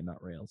Ruby and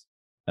not Rails.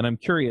 And I'm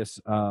curious,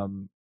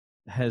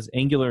 has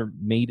Angular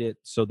made it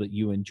so that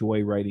you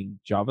enjoy writing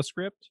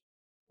JavaScript,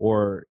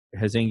 or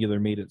has Angular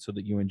made it so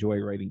that you enjoy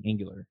writing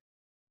Angular?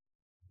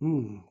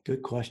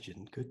 Good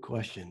question. Good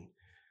question.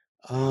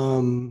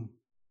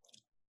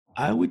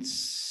 I would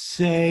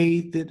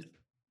say that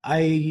I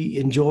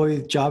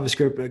enjoy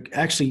JavaScript,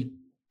 actually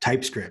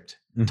TypeScript.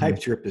 Mm-hmm.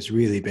 TypeScript has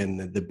really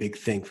been the big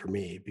thing for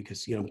me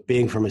because,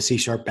 being from a C#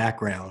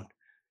 background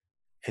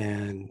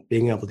and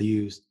being able to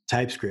use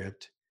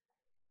TypeScript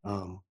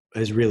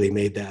has really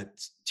made that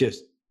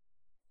just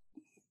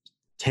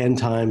 10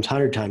 times,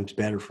 100 times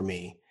better for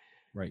me.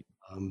 Right.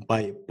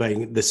 By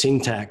the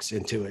syntax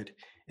into it.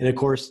 And of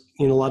course,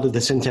 a lot of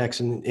the syntax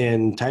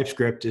in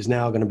TypeScript is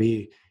now going to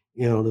be,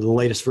 the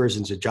latest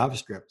versions of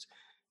JavaScript.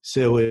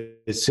 So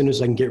as soon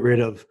as I can get rid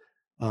of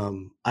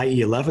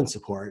IE11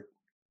 support,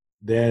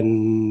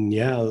 then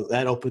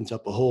that opens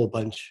up a whole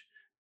bunch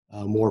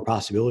more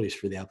possibilities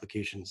for the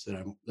applications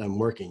that I'm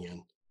working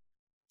in.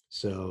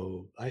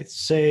 So I'd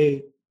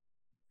say,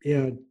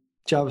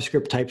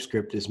 JavaScript,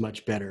 TypeScript is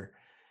much better.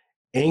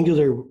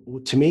 Angular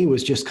to me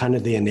was just kind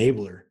of the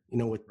enabler,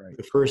 with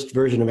the first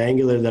version of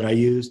Angular that I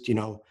used,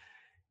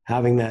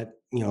 having that,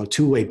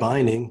 two-way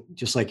binding,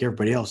 just like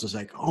everybody else, is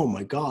like, oh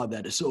my God,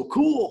 that is so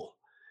cool.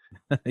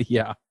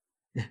 Yeah.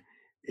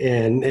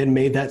 And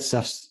made that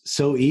stuff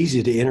so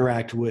easy to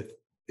interact with,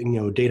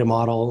 data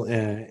model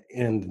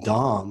and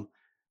DOM.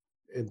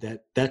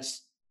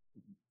 That's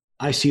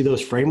I see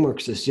those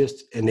frameworks as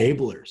just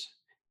enablers.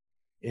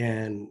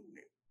 And,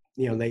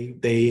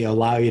 they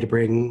allow you to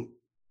bring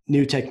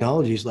new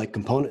technologies like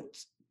component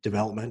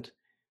development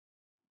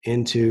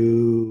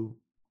into,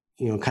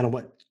 kind of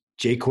what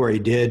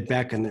jQuery did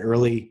back in the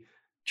early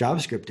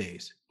JavaScript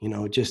days.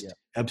 It just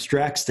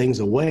abstracts things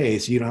away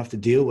so you don't have to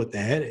deal with the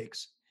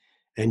headaches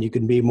and you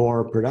can be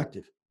more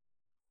productive.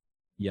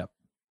 Yep.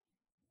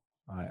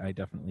 I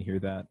definitely hear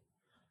that.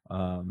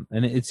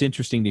 And it's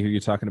interesting to hear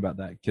you talking about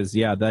that because,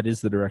 that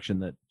is the direction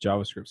that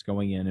JavaScript's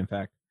going in. In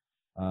fact,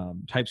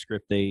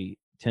 TypeScript, they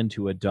tend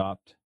to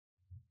adopt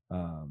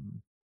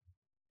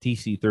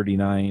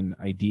TC39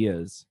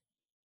 ideas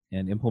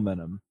and implement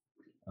them.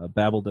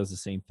 Babel does the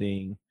same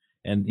thing.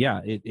 And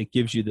it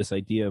gives you this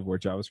idea of where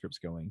JavaScript's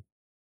going.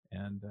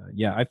 And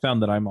I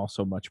found that I'm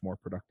also much more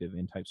productive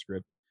in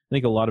TypeScript. I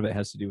think a lot of it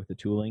has to do with the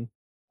tooling.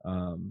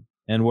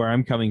 And where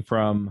I'm coming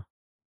from,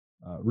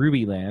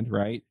 Ruby land,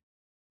 right?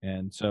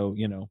 And so,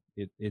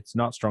 it's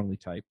not strongly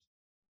typed,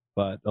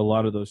 but a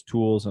lot of those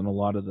tools and a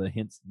lot of the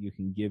hints that you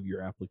can give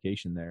your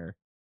application there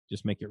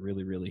just make it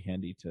really, really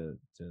handy to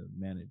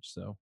manage.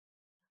 So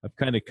I've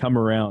kind of come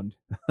around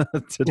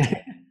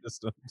to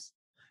systems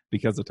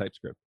because of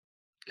TypeScript.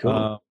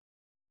 Cool.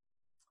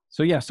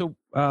 So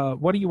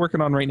what are you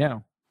working on right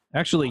now?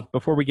 Actually,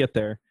 before we get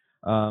there,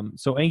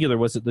 so Angular,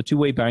 was it the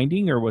two-way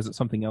binding or was it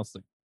something else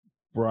that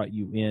brought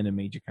you in and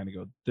made you kind of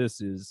go,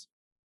 this is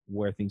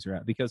where things are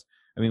at? Because,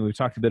 we've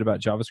talked a bit about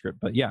JavaScript,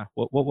 but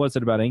what was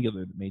it about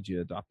Angular that made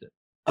you adopt it?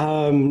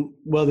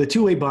 Well, the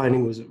two-way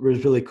binding was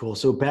really cool.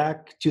 So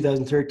back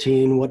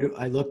 2013, what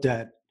I looked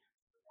at,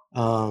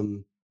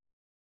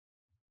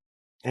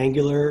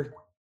 Angular,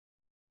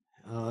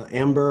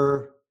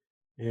 Ember,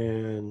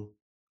 and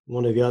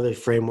one of the other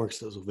frameworks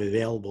that was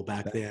available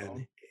back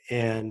then.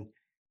 And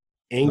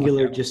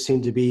Angular just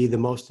seemed to be the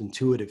most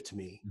intuitive to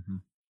me. Mm-hmm.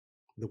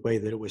 The way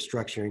that it was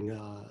structuring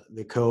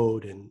the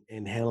code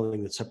and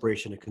handling the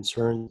separation of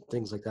concern,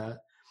 things like that.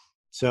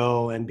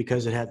 So, and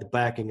because it had the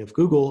backing of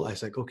Google, I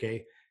was like,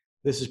 okay,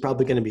 this is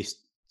probably going to be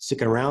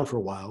sticking around for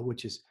a while,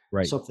 which is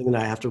something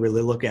that I have to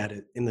really look at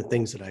it in the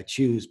things that I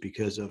choose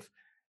because of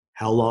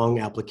how long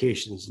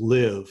applications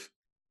live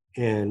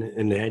in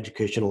an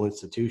educational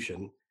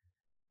institution.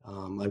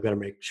 I've got to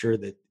make sure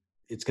that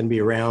it's going to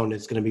be around,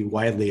 it's going to be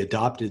widely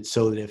adopted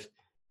so that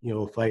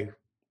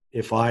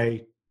if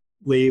I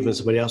leave and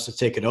somebody else to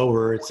take it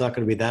over, it's not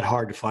going to be that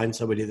hard to find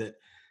somebody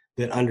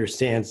that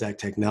understands that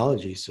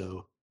technology.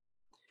 So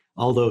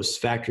all those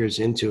factors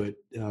into it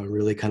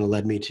really kind of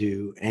led me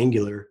to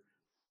Angular.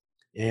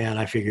 And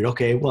I figured,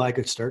 okay, well, I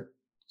could start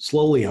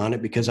slowly on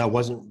it because I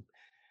wasn't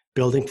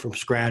building from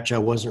scratch. I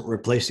wasn't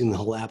replacing the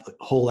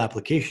whole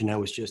application. I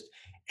was just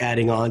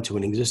adding on to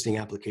an existing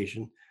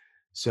application.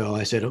 So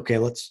I said, okay,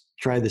 let's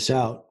try this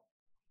out.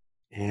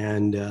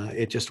 And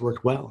it just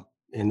worked well.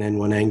 And then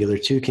when Angular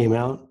 2 came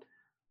out,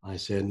 I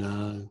said,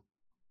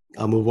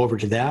 I'll move over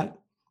to that.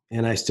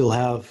 And I still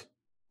have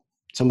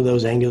some of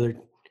those Angular,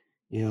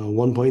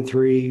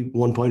 1.3,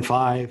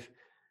 1.5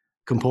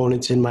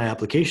 components in my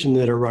application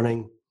that are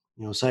running,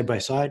 side by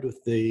side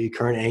with the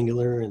current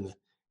Angular and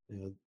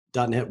the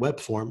 .NET Web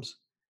Forms.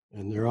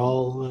 And they're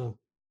all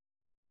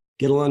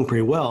get along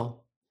pretty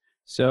well.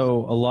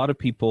 So a lot of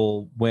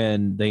people,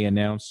 when they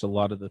announced a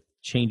lot of the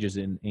changes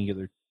in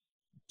Angular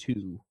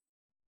 2,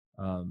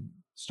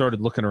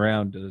 started looking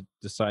around to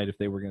decide if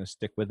they were going to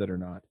stick with it or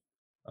not.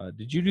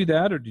 Did you do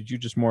that, or did you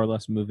just more or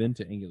less move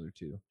into Angular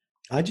 2?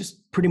 I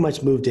just pretty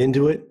much moved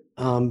into it.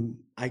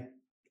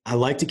 I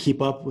like to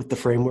keep up with the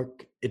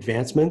framework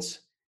advancements.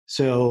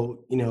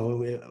 So,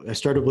 I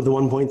started with the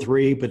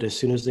 1.3, but as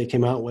soon as they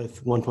came out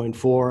with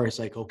 1.4, it's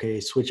like, okay,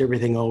 switch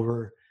everything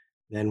over,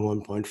 then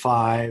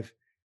 1.5.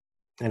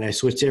 And I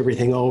switched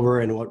everything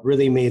over. And what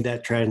really made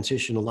that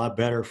transition a lot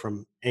better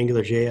from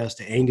AngularJS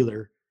to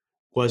Angular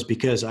was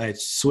because I had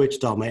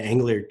switched all my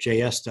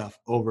AngularJS stuff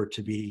over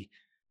to be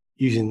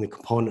using the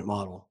component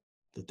model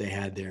that they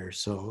had there.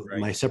 So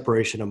my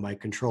separation of my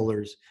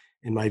controllers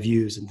and my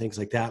views and things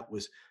like that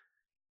was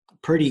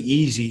pretty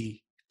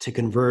easy to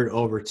convert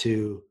over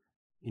to,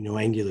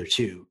 Angular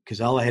 2, because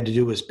all I had to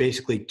do was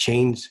basically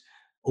change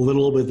a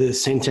little bit of the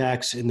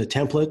syntax in the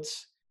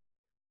templates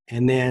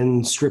and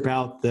then strip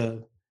out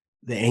the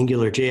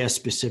AngularJS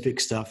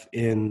specific stuff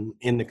in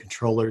the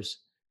controllers.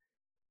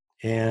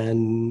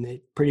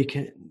 And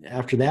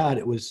after that,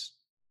 it was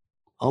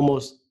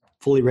almost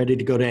fully ready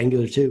to go to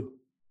Angular 2.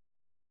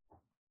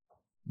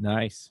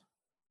 Nice.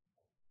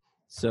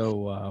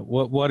 So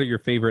what are your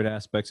favorite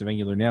aspects of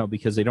Angular now?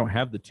 Because they don't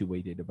have the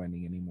two-way data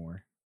binding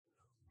anymore.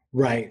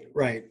 Right.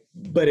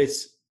 But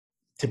it's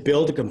to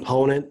build a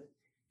component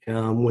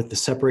with the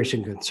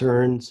separation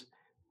concerns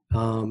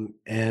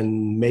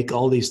and make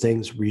all these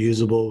things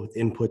reusable with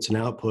inputs and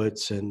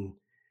outputs. And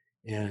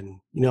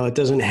it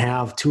doesn't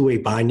have two-way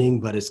binding,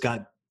 but it's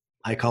got,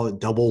 I call it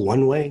double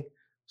one-way.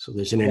 So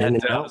there's an in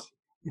and out.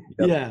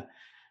 Yep. Yeah.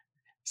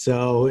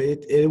 So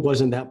it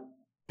wasn't that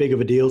big of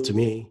a deal to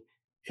me.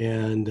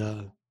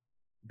 And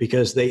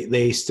because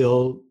they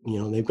still,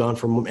 they've gone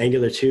from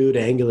Angular 2 to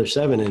Angular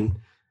 7 in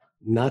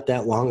not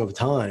that long of a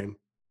time.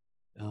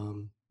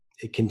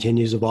 It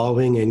continues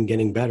evolving and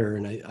getting better.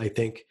 And I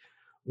think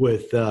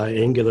with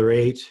Angular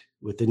 8,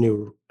 with the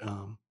new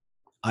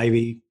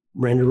Ivy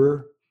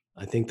renderer,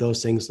 I think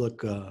those things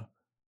look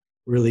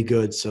really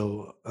good.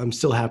 So I'm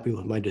still happy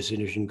with my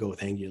decision to go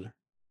with Angular.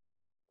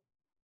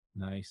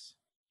 Nice.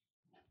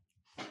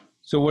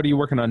 So what are you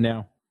working on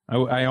now?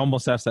 I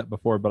almost asked that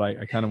before, but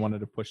I kind of wanted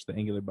to push the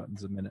Angular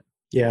buttons a minute.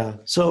 Yeah.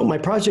 So my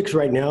projects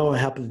right now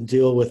happen to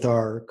deal with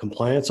our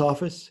compliance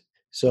office.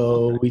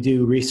 So we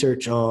do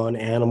research on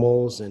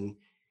animals and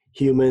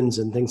humans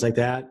and things like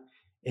that.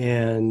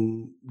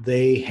 And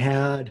they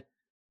had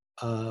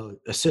a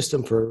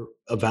system for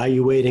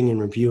evaluating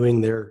and reviewing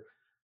their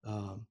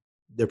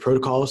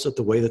protocols, that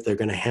the way that they're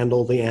going to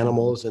handle the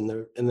animals and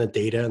the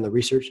data and the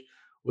research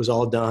was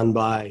all done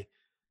by,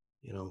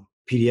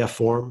 PDF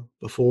form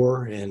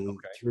before and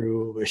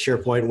through a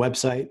SharePoint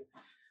website.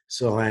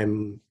 So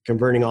I'm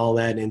converting all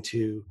that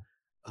into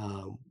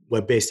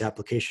web-based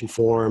application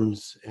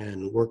forms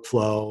and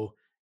workflow,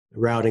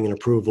 routing and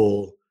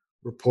approval,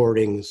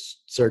 reporting,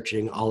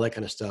 searching, all that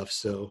kind of stuff.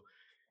 So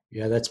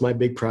yeah, that's my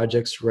big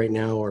projects right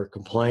now, are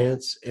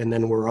compliance. And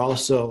then we're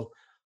also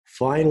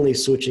finally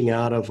switching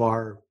out of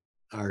our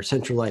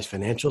centralized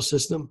financial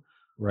system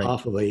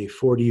off of a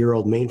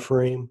 40-year-old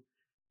mainframe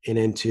and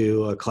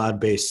into a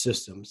cloud-based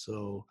system.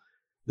 So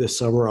this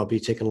summer I'll be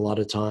taking a lot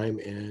of time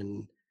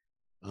and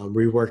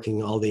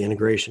reworking all the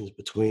integrations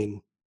between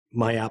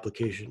my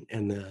application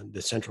and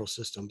the central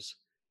systems.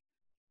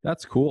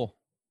 That's cool.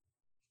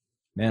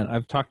 Man,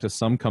 I've talked to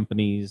some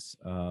companies,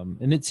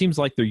 and it seems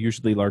like they're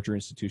usually larger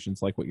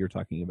institutions like what you're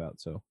talking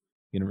about. So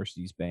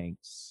universities,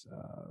 banks,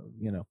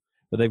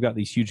 but they've got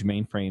these huge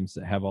mainframes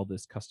that have all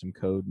this custom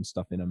code and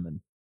stuff in them, and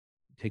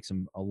it takes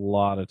them a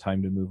lot of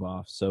time to move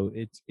off. So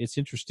it's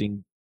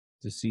interesting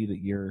to see that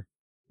you're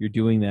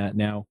doing that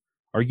now.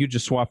 Are you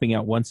just swapping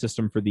out one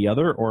system for the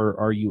other, or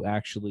are you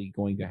actually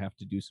going to have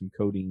to do some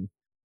coding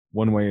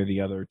one way or the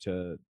other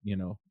to,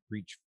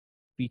 reach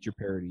feature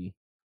parity?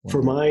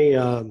 For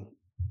my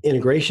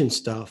integration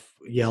stuff,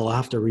 I'll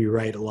have to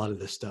rewrite a lot of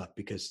this stuff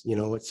because,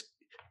 it's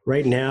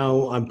right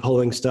now I'm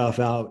pulling stuff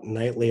out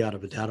nightly out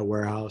of a data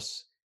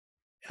warehouse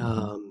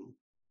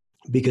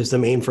because the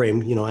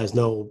mainframe, has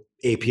no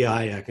API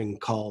I can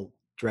call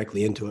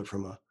directly into it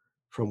from a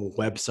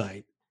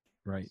website.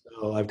 Right.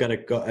 So I've got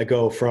to I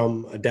go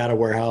from a data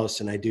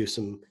warehouse and I do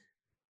some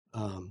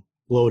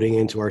loading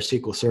into our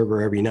SQL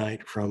Server every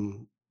night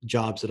from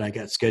jobs that I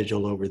got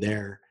scheduled over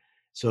there.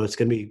 So it's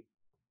going to be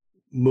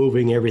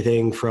moving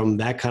everything from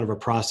that kind of a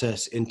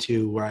process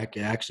into where I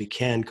actually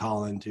can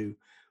call into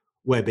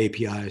web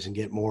APIs and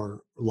get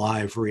more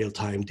live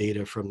real-time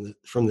data from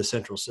the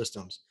central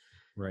systems.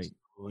 Right.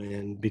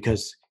 And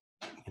because,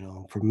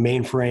 from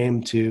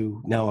mainframe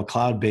to now a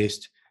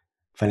cloud-based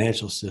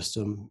financial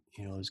system,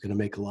 is going to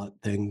make a lot of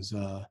things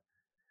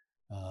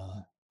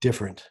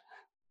different.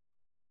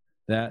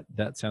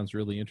 That sounds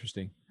really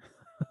interesting.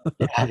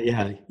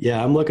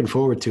 Yeah. I'm looking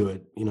forward to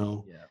it.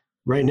 Yeah.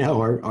 Right now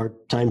our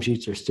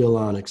timesheets are still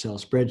on Excel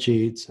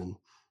spreadsheets and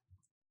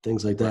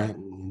things like Right. that,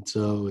 and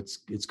so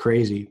it's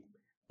crazy.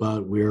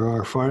 But we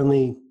are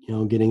finally,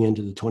 getting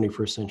into the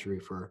 21st century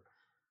for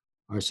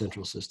our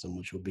central system,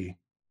 which will be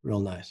real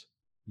nice.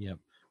 Yeah.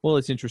 Well,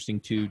 it's interesting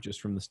too,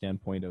 just from the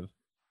standpoint of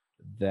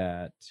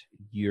that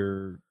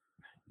you're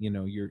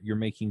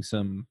making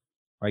some,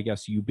 I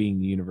guess you being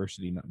the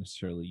university, not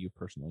necessarily you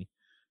personally,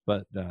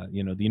 but the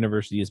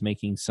university is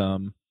making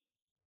some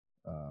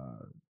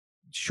uh,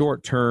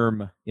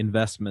 short-term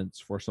investments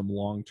for some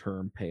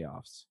long-term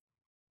payoffs.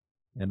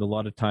 And a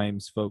lot of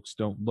times folks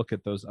don't look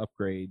at those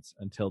upgrades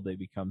until they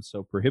become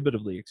so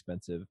prohibitively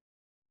expensive,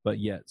 but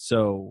yet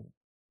so,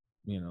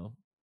 you know,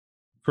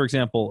 for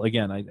example,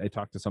 again, I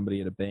talked to somebody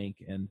at a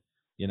bank, and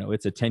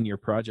it's a 10-year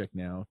project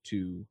now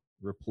to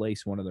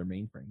replace one of their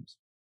mainframes.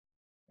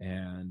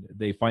 And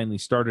they finally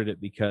started it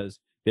because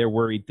they're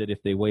worried that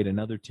if they wait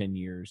another 10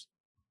 years,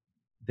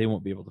 they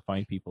won't be able to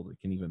find people that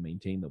can even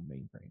maintain the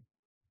mainframe.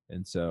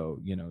 And so,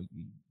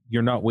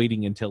 you're not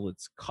waiting until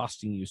it's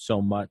costing you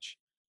so much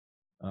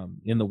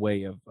in the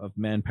way of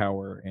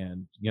manpower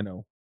and,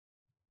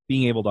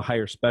 being able to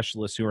hire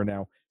specialists who are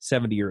now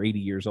 70 or 80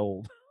 years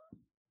old.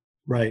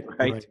 Right.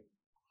 Right.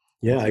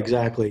 Yeah, So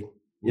exactly.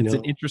 it's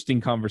an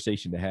interesting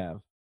conversation to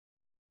have.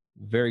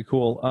 Very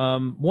cool.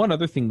 One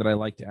other thing that I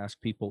like to ask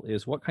people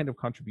is, what kind of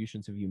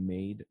contributions have you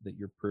made that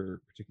you're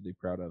particularly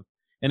proud of?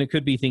 And it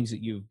could be things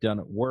that you've done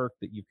at work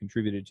that you've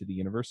contributed to the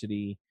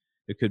university.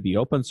 It could be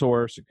open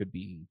source. It could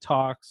be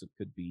talks. It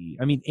could be,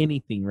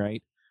 anything,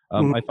 right?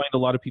 Mhm. I find a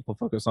lot of people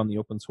focus on the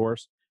open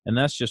source, and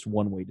that's just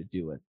one way to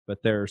do it.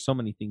 But there are so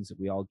many things that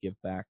we all give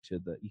back to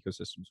the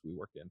ecosystems we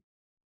work in.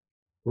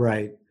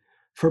 Right.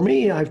 For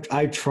me,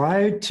 I've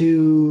tried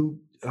to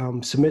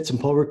submit some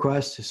pull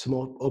requests to some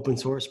open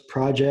source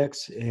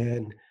projects,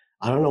 and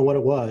I don't know what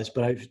it was,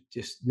 but I've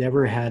just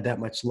never had that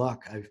much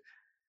luck. I've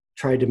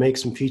tried to make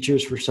some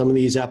features for some of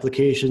these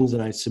applications,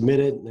 and I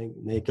submit it,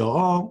 and they go,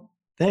 "Oh,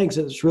 thanks,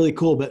 it's really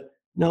cool, but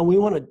no, we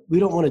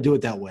don't want to do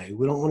it that way.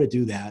 We don't want to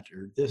do that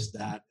or this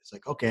that." It's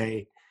like,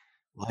 okay,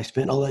 well, I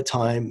spent all that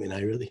time, and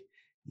I really,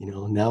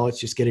 now it's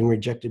just getting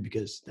rejected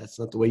because that's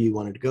not the way you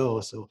wanted to go.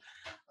 So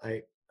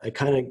I I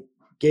kind of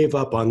gave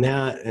up on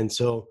that. And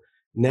so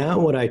now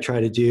what I try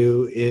to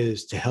do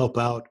is to help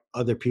out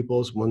other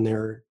people's when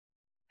they're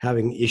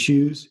having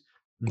issues,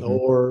 Hmm.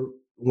 or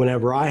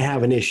whenever I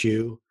have an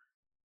issue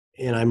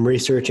and I'm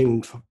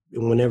researching,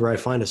 whenever I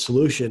find a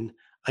solution,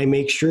 I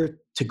make sure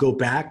to go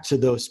back to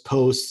those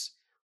posts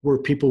where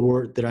people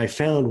were that I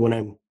found when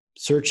I'm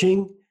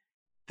searching,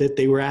 that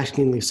they were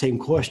asking the same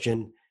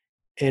question,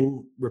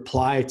 and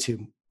reply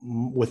to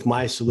with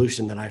my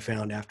solution that I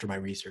found after my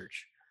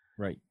research.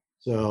 Right.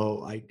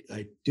 So I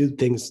do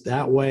things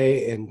that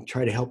way and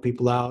try to help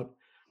people out.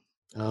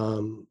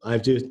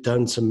 I've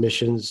done some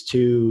missions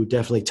to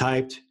definitely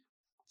typed.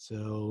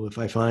 So if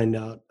I find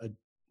out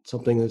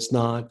something that's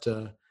not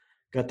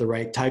got the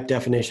right type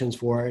definitions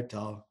for it,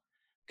 I'll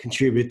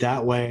contribute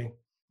that way.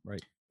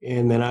 Right.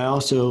 And then I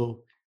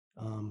also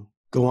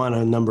go on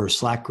a number of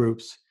Slack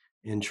groups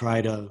and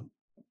try to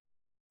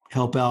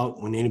help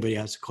out when anybody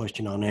has a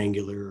question on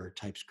Angular or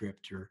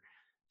TypeScript or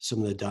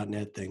some of the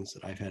 .NET things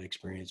that I've had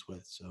experience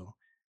with. So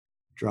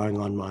drawing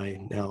on my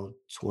now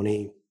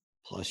 20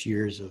 plus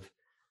years of,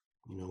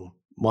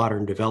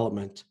 modern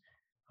development,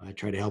 I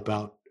try to help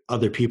out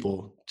other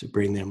people to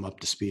bring them up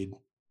to speed.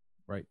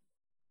 Right.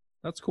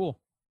 That's cool.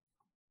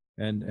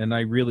 And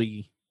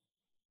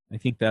I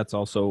think that's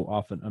also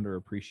often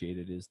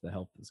underappreciated, is the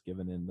help that's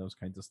given in those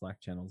kinds of Slack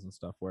channels and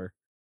stuff where,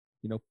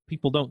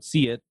 people don't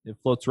see it. It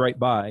floats right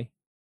by,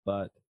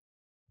 but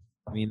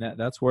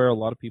that's where a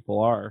lot of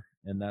people are,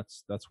 and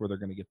that's where they're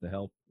going to get the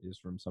help, is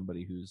from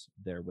somebody who's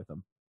there with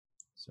them.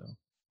 So,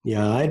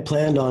 Yeah, I had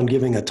planned on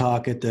giving a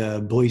talk at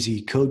the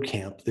Boise Code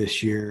Camp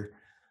this year,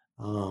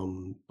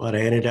 but I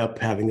ended up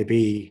having to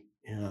be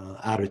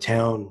out of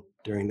town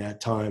during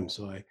that time.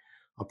 So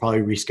I'll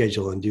probably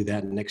reschedule and do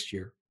that next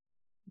year.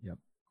 yep.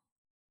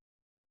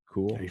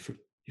 Cool. Are you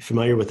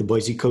familiar with the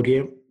Boise Code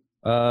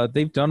Camp?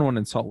 They've done one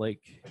in Salt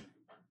Lake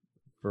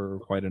for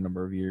quite a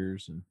number of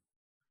years, and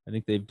I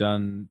think they've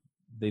done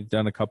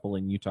a couple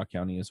in Utah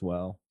County as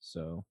well.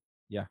 So,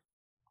 yeah.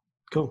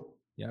 Cool.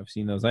 Yeah, I've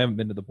seen those. I haven't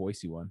been to the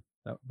Boise one.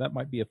 That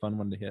might be a fun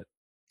one to hit.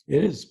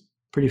 It is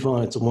pretty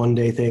fun. It's a 1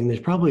 day thing. There's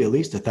probably at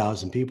least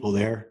 1,000 people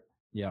there,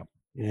 Yeah.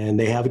 and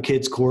they have a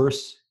kids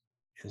course.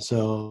 And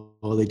so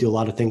they do a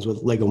lot of things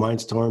with Lego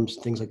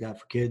Mindstorms, things like that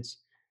for kids.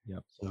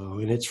 Yep. So,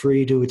 and it's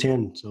free to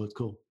attend. So it's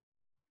cool.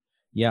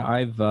 Yeah,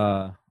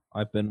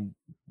 I've been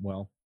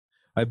well,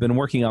 I've been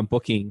working on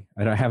booking,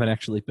 and I haven't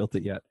actually built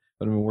it yet,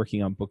 but I've been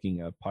working on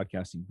booking a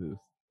podcasting booth.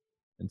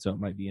 And so it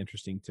might be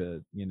interesting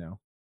to,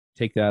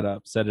 take that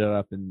up, set it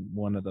up in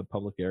one of the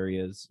public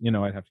areas.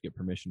 I'd have to get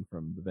permission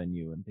from the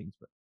venue and things,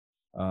 but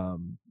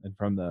and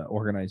from the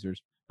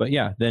organizers. But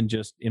yeah, then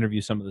just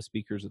interview some of the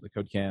speakers at the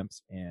code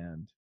camps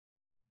and,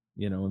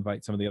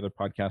 invite some of the other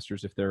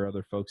podcasters if there are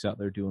other folks out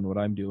there doing what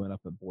I'm doing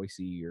up in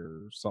Boise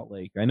or Salt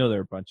Lake. I know there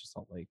are a bunch of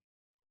Salt Lake.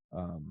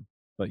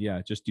 But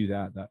yeah, just do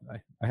that.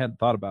 I hadn't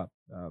thought about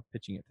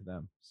pitching it to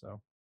them.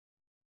 So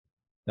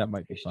that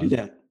might be fun. Do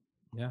that.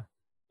 Yeah.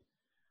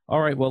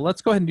 All right. Well,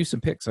 let's go ahead and do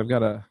some picks. I've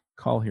got a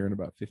call here in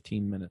about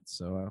 15 minutes.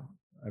 So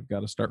I've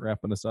got to start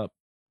wrapping us up.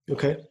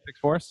 Okay. Picks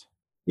for us?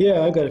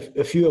 Yeah, I've got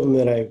a few of them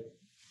that I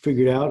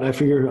figured out. I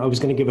figured I was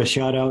going to give a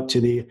shout out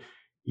to the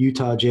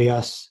Utah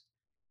JS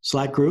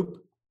Slack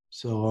group.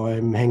 So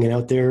I'm hanging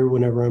out there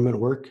whenever I'm at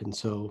work. And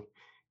so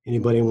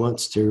anybody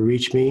wants to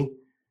reach me,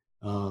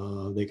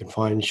 they can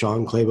find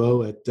Sean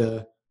Clabo at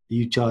the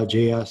Utah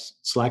JS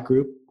Slack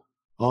group.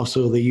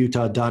 Also the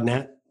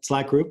Utah.net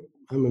Slack group.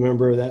 I'm a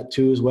member of that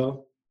too as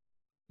well.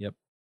 Yep.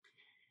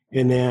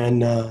 And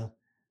then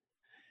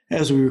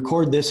as we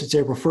record this, it's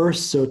April 1st.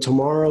 So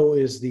tomorrow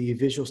is the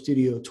Visual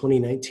Studio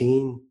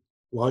 2019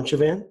 launch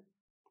event.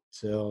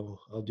 So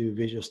I'll do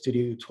Visual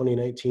Studio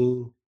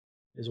 2019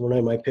 is one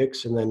of my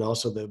picks. And then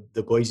also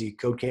the Boise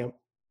Code Camp.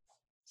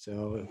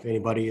 So if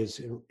anybody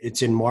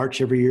it's in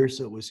March every year.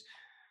 So it was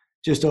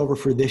just over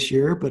for this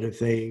year. But if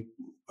they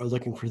are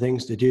looking for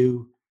things to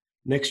do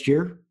next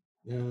year,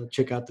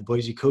 check out the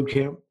Boise Code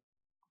Camp.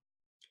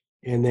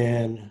 And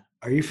then,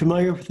 are you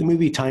familiar with the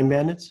movie Time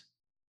Bandits?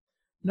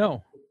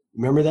 No.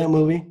 Remember that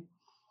movie?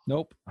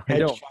 Nope. I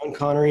don't. Sean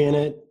Connery in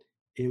it.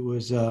 It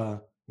was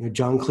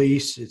John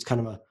Cleese. It's kind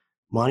of a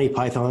Monty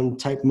Python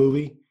type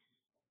movie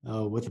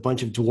with a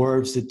bunch of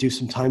dwarves that do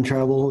some time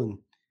travel and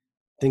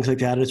things like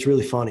that. It's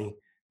really funny.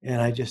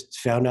 And I just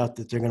found out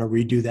that they're going to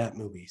redo that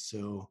movie.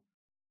 So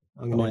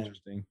I'm going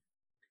to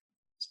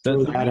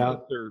throw that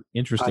out. They're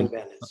interesting.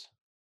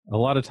 A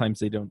lot of times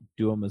they don't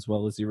do them as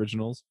well as the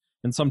originals.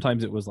 And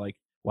sometimes it was like,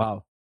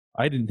 wow,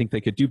 I didn't think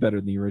they could do better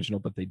than the original,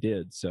 but they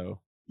did. So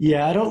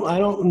yeah,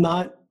 I'm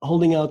not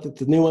holding out that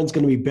the new one's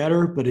going to be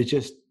better, but it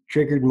just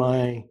triggered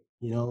my,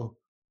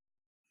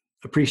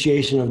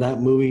 appreciation of that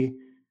movie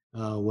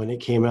when it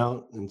came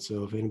out. And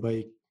so if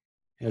anybody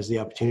has the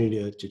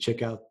opportunity to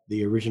check out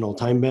the original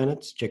Time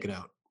Bandits, check it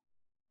out.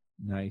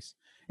 Nice.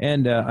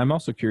 And I'm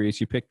also curious,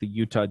 you picked the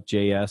Utah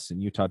JS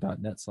and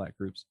Utah.net Slack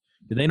groups.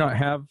 Do they not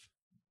have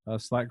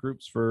Slack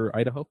groups for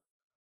Idaho?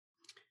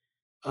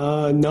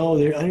 No,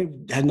 I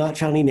had not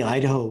found any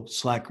Idaho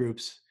Slack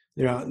groups.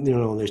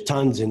 There's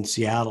tons in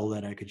Seattle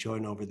that I could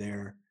join over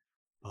there,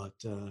 but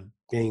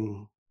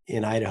being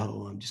in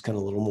Idaho, I'm just kind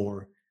of a little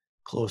more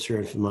closer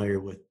and familiar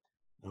with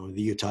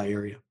the Utah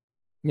area.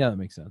 Yeah, that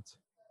makes sense.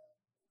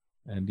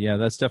 And yeah,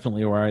 that's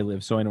definitely where I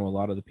live. So I know a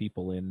lot of the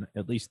people in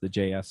at least the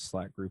JS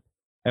Slack group.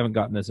 I haven't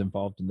gotten as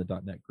involved in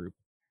the .NET group.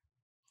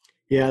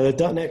 Yeah,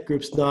 the .NET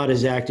group's not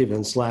as active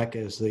in Slack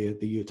as the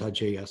Utah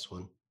JS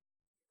one.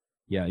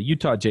 Yeah,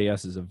 Utah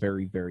JS is a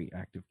very, very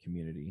active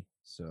community.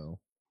 So,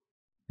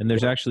 and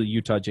there's actually a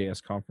Utah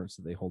JS conference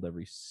that they hold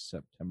every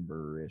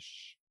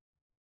September-ish.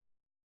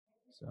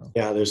 So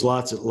yeah, there's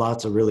lots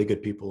of really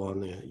good people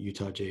on the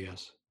Utah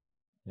JS.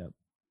 Yep.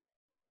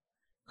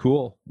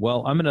 Cool.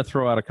 Well, I'm going to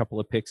throw out a couple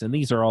of picks, and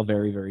these are all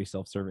very, very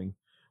self-serving.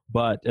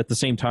 But at the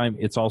same time,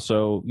 it's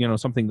also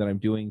something that I'm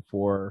doing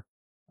for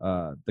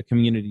the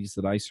communities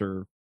that I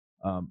serve.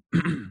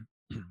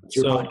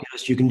 Your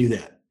podcast, you can do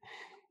that.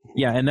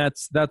 Yeah, and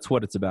that's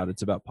what it's about.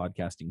 It's about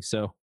podcasting.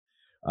 So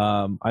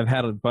I've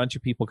had a bunch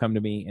of people come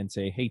to me and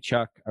say, "Hey,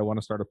 Chuck, I want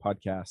to start a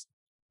podcast.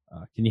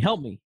 Can you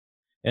help me?"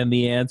 And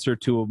the answer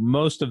to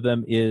most of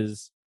them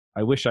is,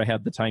 "I wish I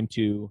had the time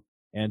to."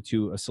 And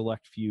to a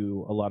select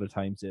few, a lot of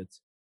times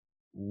it's,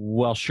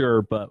 "Well,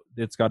 sure, but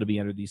it's got to be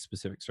under these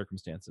specific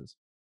circumstances."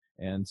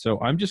 And so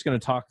I'm just going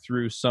to talk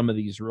through some of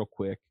these real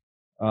quick.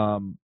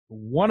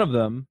 One of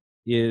them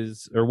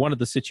is, or one of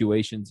the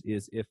situations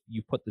is, if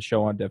you put the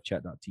show on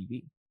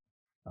devchat.tv.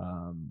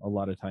 A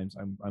lot of times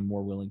I'm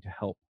more willing to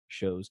help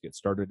shows get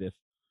started if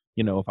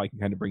I can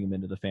kind of bring them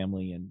into the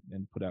family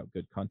and put out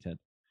good content.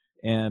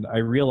 And I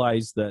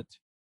realized that,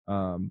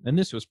 and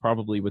this was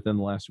probably within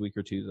the last week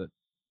or two, that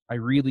I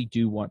really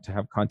do want to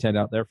have content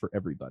out there for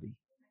everybody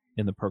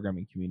in the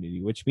programming community,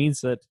 which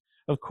means that,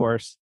 of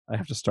course, I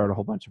have to start a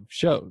whole bunch of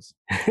shows.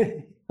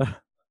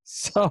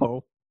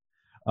 So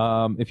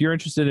if you're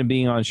interested in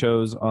being on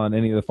shows on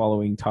any of the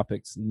following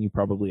topics, then you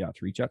probably ought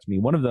to reach out to me.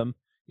 One of them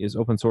is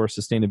open source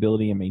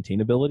sustainability and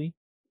maintainability.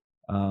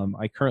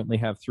 I currently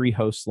have 3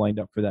 hosts lined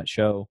up for that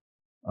show.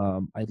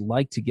 I'd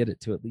like to get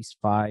it to at least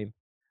 5.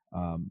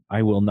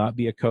 I will not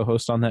be a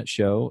co-host on that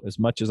show. As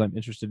much as I'm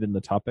interested in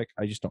the topic,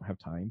 I just don't have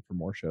time for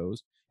more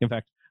shows. In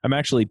fact, I'm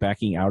actually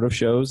backing out of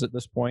shows at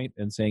this point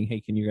and saying,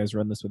 "Hey, can you guys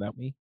run this without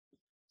me?"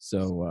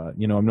 So,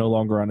 I'm no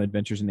longer on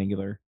Adventures in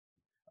Angular.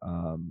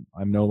 I'm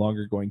no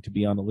longer going to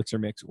be on Elixir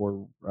Mix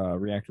or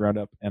React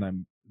Roundup, and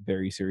I'm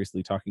very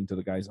seriously talking to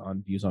the guys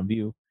on Views on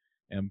Vue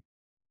and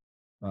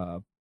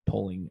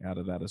pulling out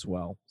of that as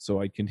well.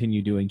 So I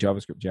continue doing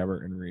JavaScript Jabber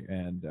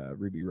and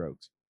Ruby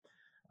Rogues.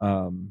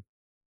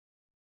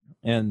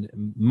 And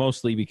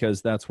mostly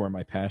because that's where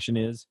my passion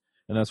is.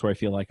 and that's where I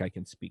feel like I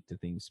can speak to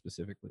things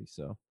specifically.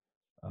 So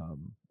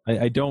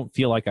I don't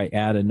feel like I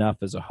add enough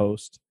as a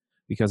host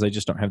because I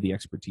just don't have the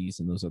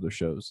expertise in those other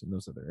shows, in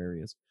those other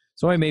areas.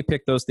 So I may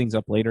pick those things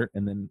up later,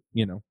 and then,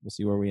 we'll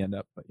see where we end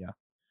up. But yeah.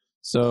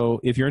 So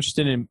if you're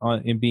interested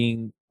in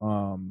being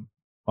on,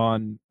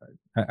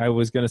 I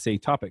was going to say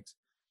topics.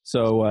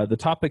 So the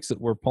topics that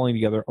we're pulling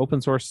together: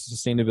 open source,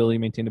 sustainability,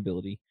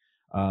 maintainability.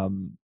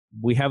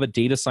 We have a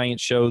data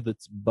science show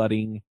that's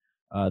budding.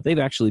 They've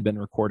actually been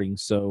recording,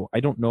 so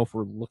I don't know if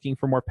we're looking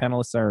for more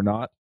panelists there or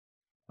not.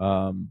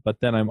 But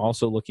then I'm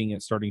also looking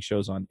at starting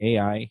shows on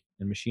AI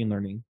and machine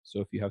learning. So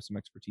if you have some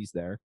expertise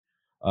there,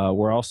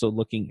 we're also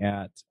looking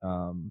at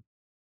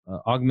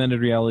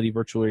augmented reality,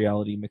 virtual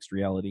reality, mixed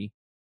reality,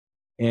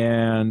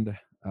 and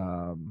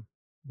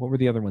what were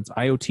the other ones?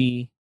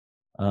 IoT.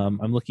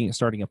 I'm looking at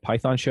starting a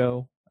Python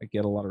show. I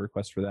get a lot of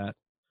requests for that.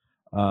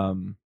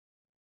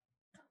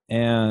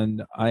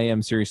 And I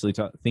am seriously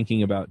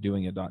thinking about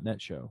doing a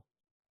 .NET show.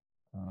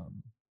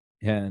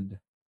 And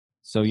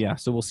so, yeah,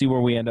 so we'll see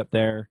where we end up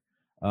there.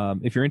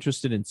 If you're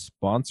interested in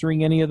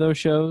sponsoring any of those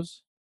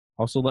shows,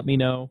 also let me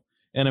know.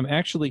 And I'm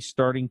actually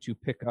starting to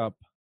pick up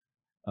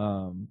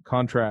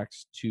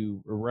contracts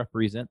to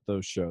represent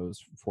those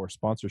shows for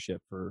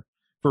sponsorship for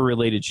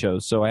related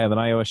shows. So I have an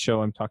iOS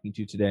show I'm talking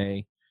to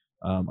today.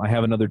 I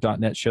have another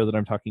 .NET show that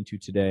I'm talking to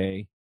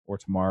today or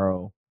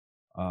tomorrow.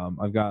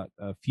 I've got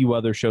a few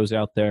other shows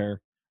out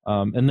there.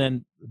 And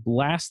then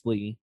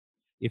lastly,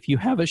 if you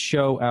have a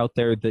show out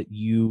there that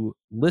you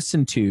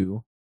listen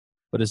to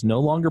but is no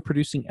longer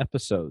producing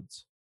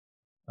episodes,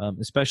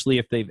 especially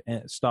if they've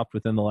stopped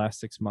within the last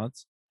 6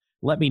 months,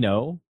 let me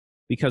know,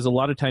 because a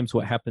lot of times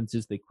what happens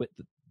is they quit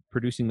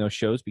producing those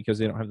shows because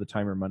they don't have the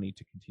time or money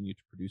to continue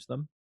to produce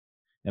them.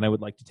 And I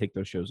would like to take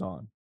those shows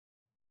on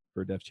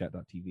for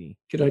devchat.tv.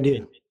 Good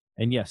idea.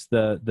 And yes,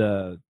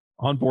 the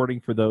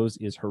onboarding for those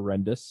is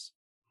horrendous.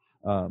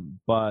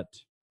 But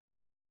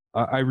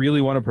I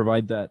really want to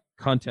provide that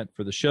content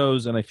for the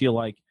shows. And I feel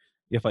like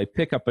if I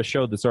pick up a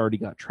show that's already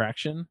got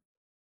traction,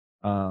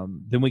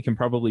 then we can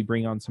probably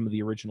bring on some of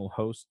the original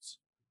hosts,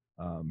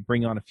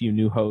 bring on a few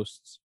new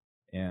hosts,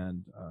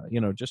 and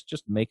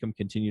just make them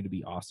continue to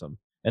be awesome.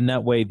 And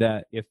that way,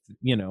 that if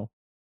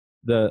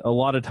a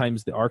lot of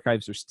times the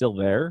archives are still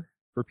there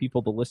for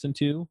people to listen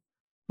to,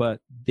 but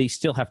they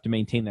still have to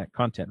maintain that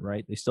content,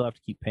 right? They still have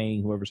to keep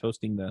paying whoever's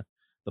hosting the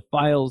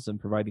files and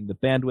providing the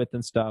bandwidth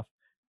and stuff,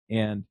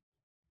 and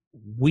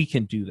we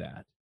can do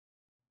that.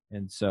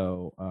 And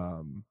so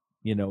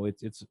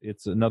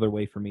it's another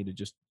way for me to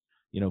just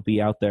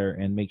be out there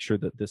and make sure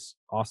that this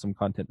awesome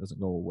content doesn't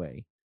go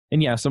away.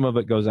 And yeah, some of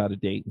it goes out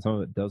of date and some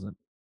of it doesn't,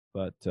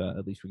 but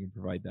at least we can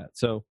provide that.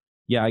 So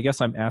yeah, I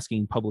guess I'm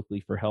asking publicly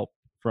for help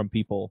from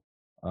people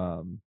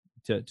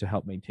to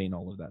help maintain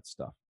all of that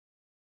stuff.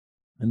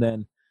 And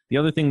then the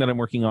other thing that I'm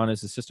working on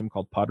is a system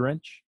called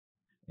Podwrench.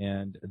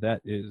 And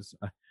that is,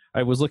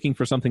 I was looking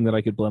for something that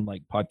I could blend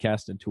like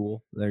podcast and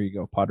tool. There you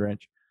go,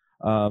 Podwrench.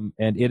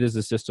 And it is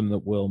a system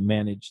that will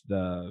manage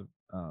the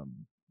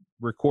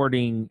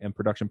recording and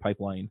production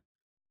pipeline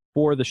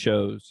for the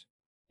shows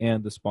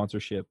and the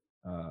sponsorship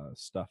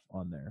stuff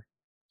on there.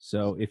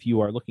 So if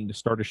you are looking to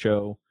start a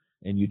show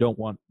and you don't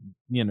want,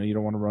 you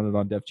don't want to run it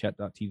on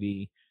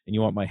devchat.tv and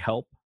you want my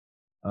help,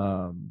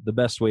 the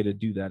best way to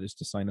do that is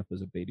to sign up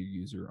as a beta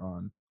user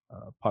on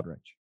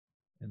Podwrench.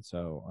 And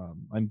so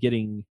I'm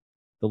getting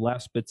the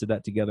last bits of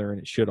that together, and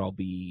it should all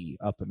be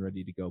up and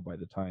ready to go by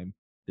the time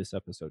this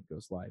episode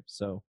goes live.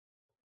 So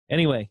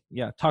anyway,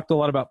 yeah, talked a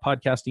lot about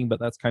podcasting, but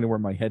that's kind of where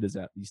my head is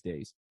at these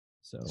days.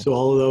 So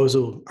all of those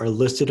are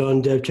listed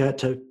on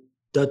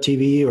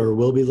devchat.tv or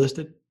will be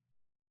listed?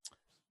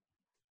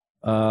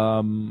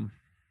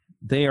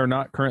 They are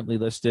not currently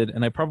listed,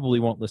 and I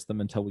probably won't list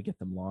them until we get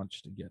them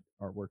launched and get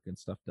artwork and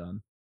stuff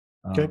done.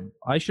 Okay.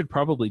 I should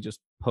probably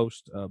just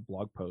post a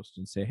blog post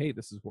and say, hey,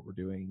 this is what we're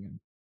doing. And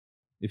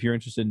if you're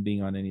interested in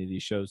being on any of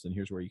these shows, then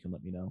here's where you can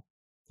let me know.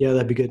 Yeah,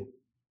 that'd be good.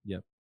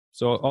 Yep.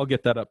 So I'll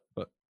get that up,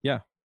 but yeah.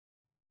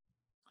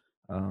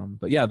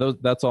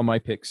 That's all my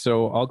picks.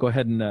 So I'll go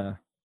ahead and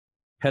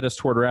head us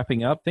toward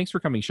wrapping up. Thanks for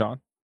coming, Sean.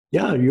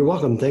 Yeah, you're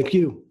welcome. Thank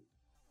you.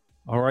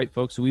 All right,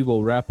 folks, we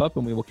will wrap up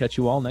and we will catch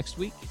you all next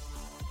week.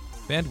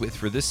 Bandwidth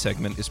for this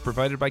segment is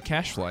provided by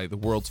CacheFly, the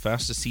world's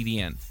fastest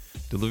CDN.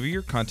 Deliver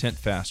your content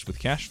fast with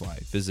CacheFly.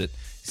 Visit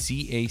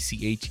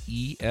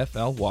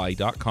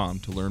CACHEFLY.com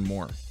to learn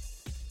more.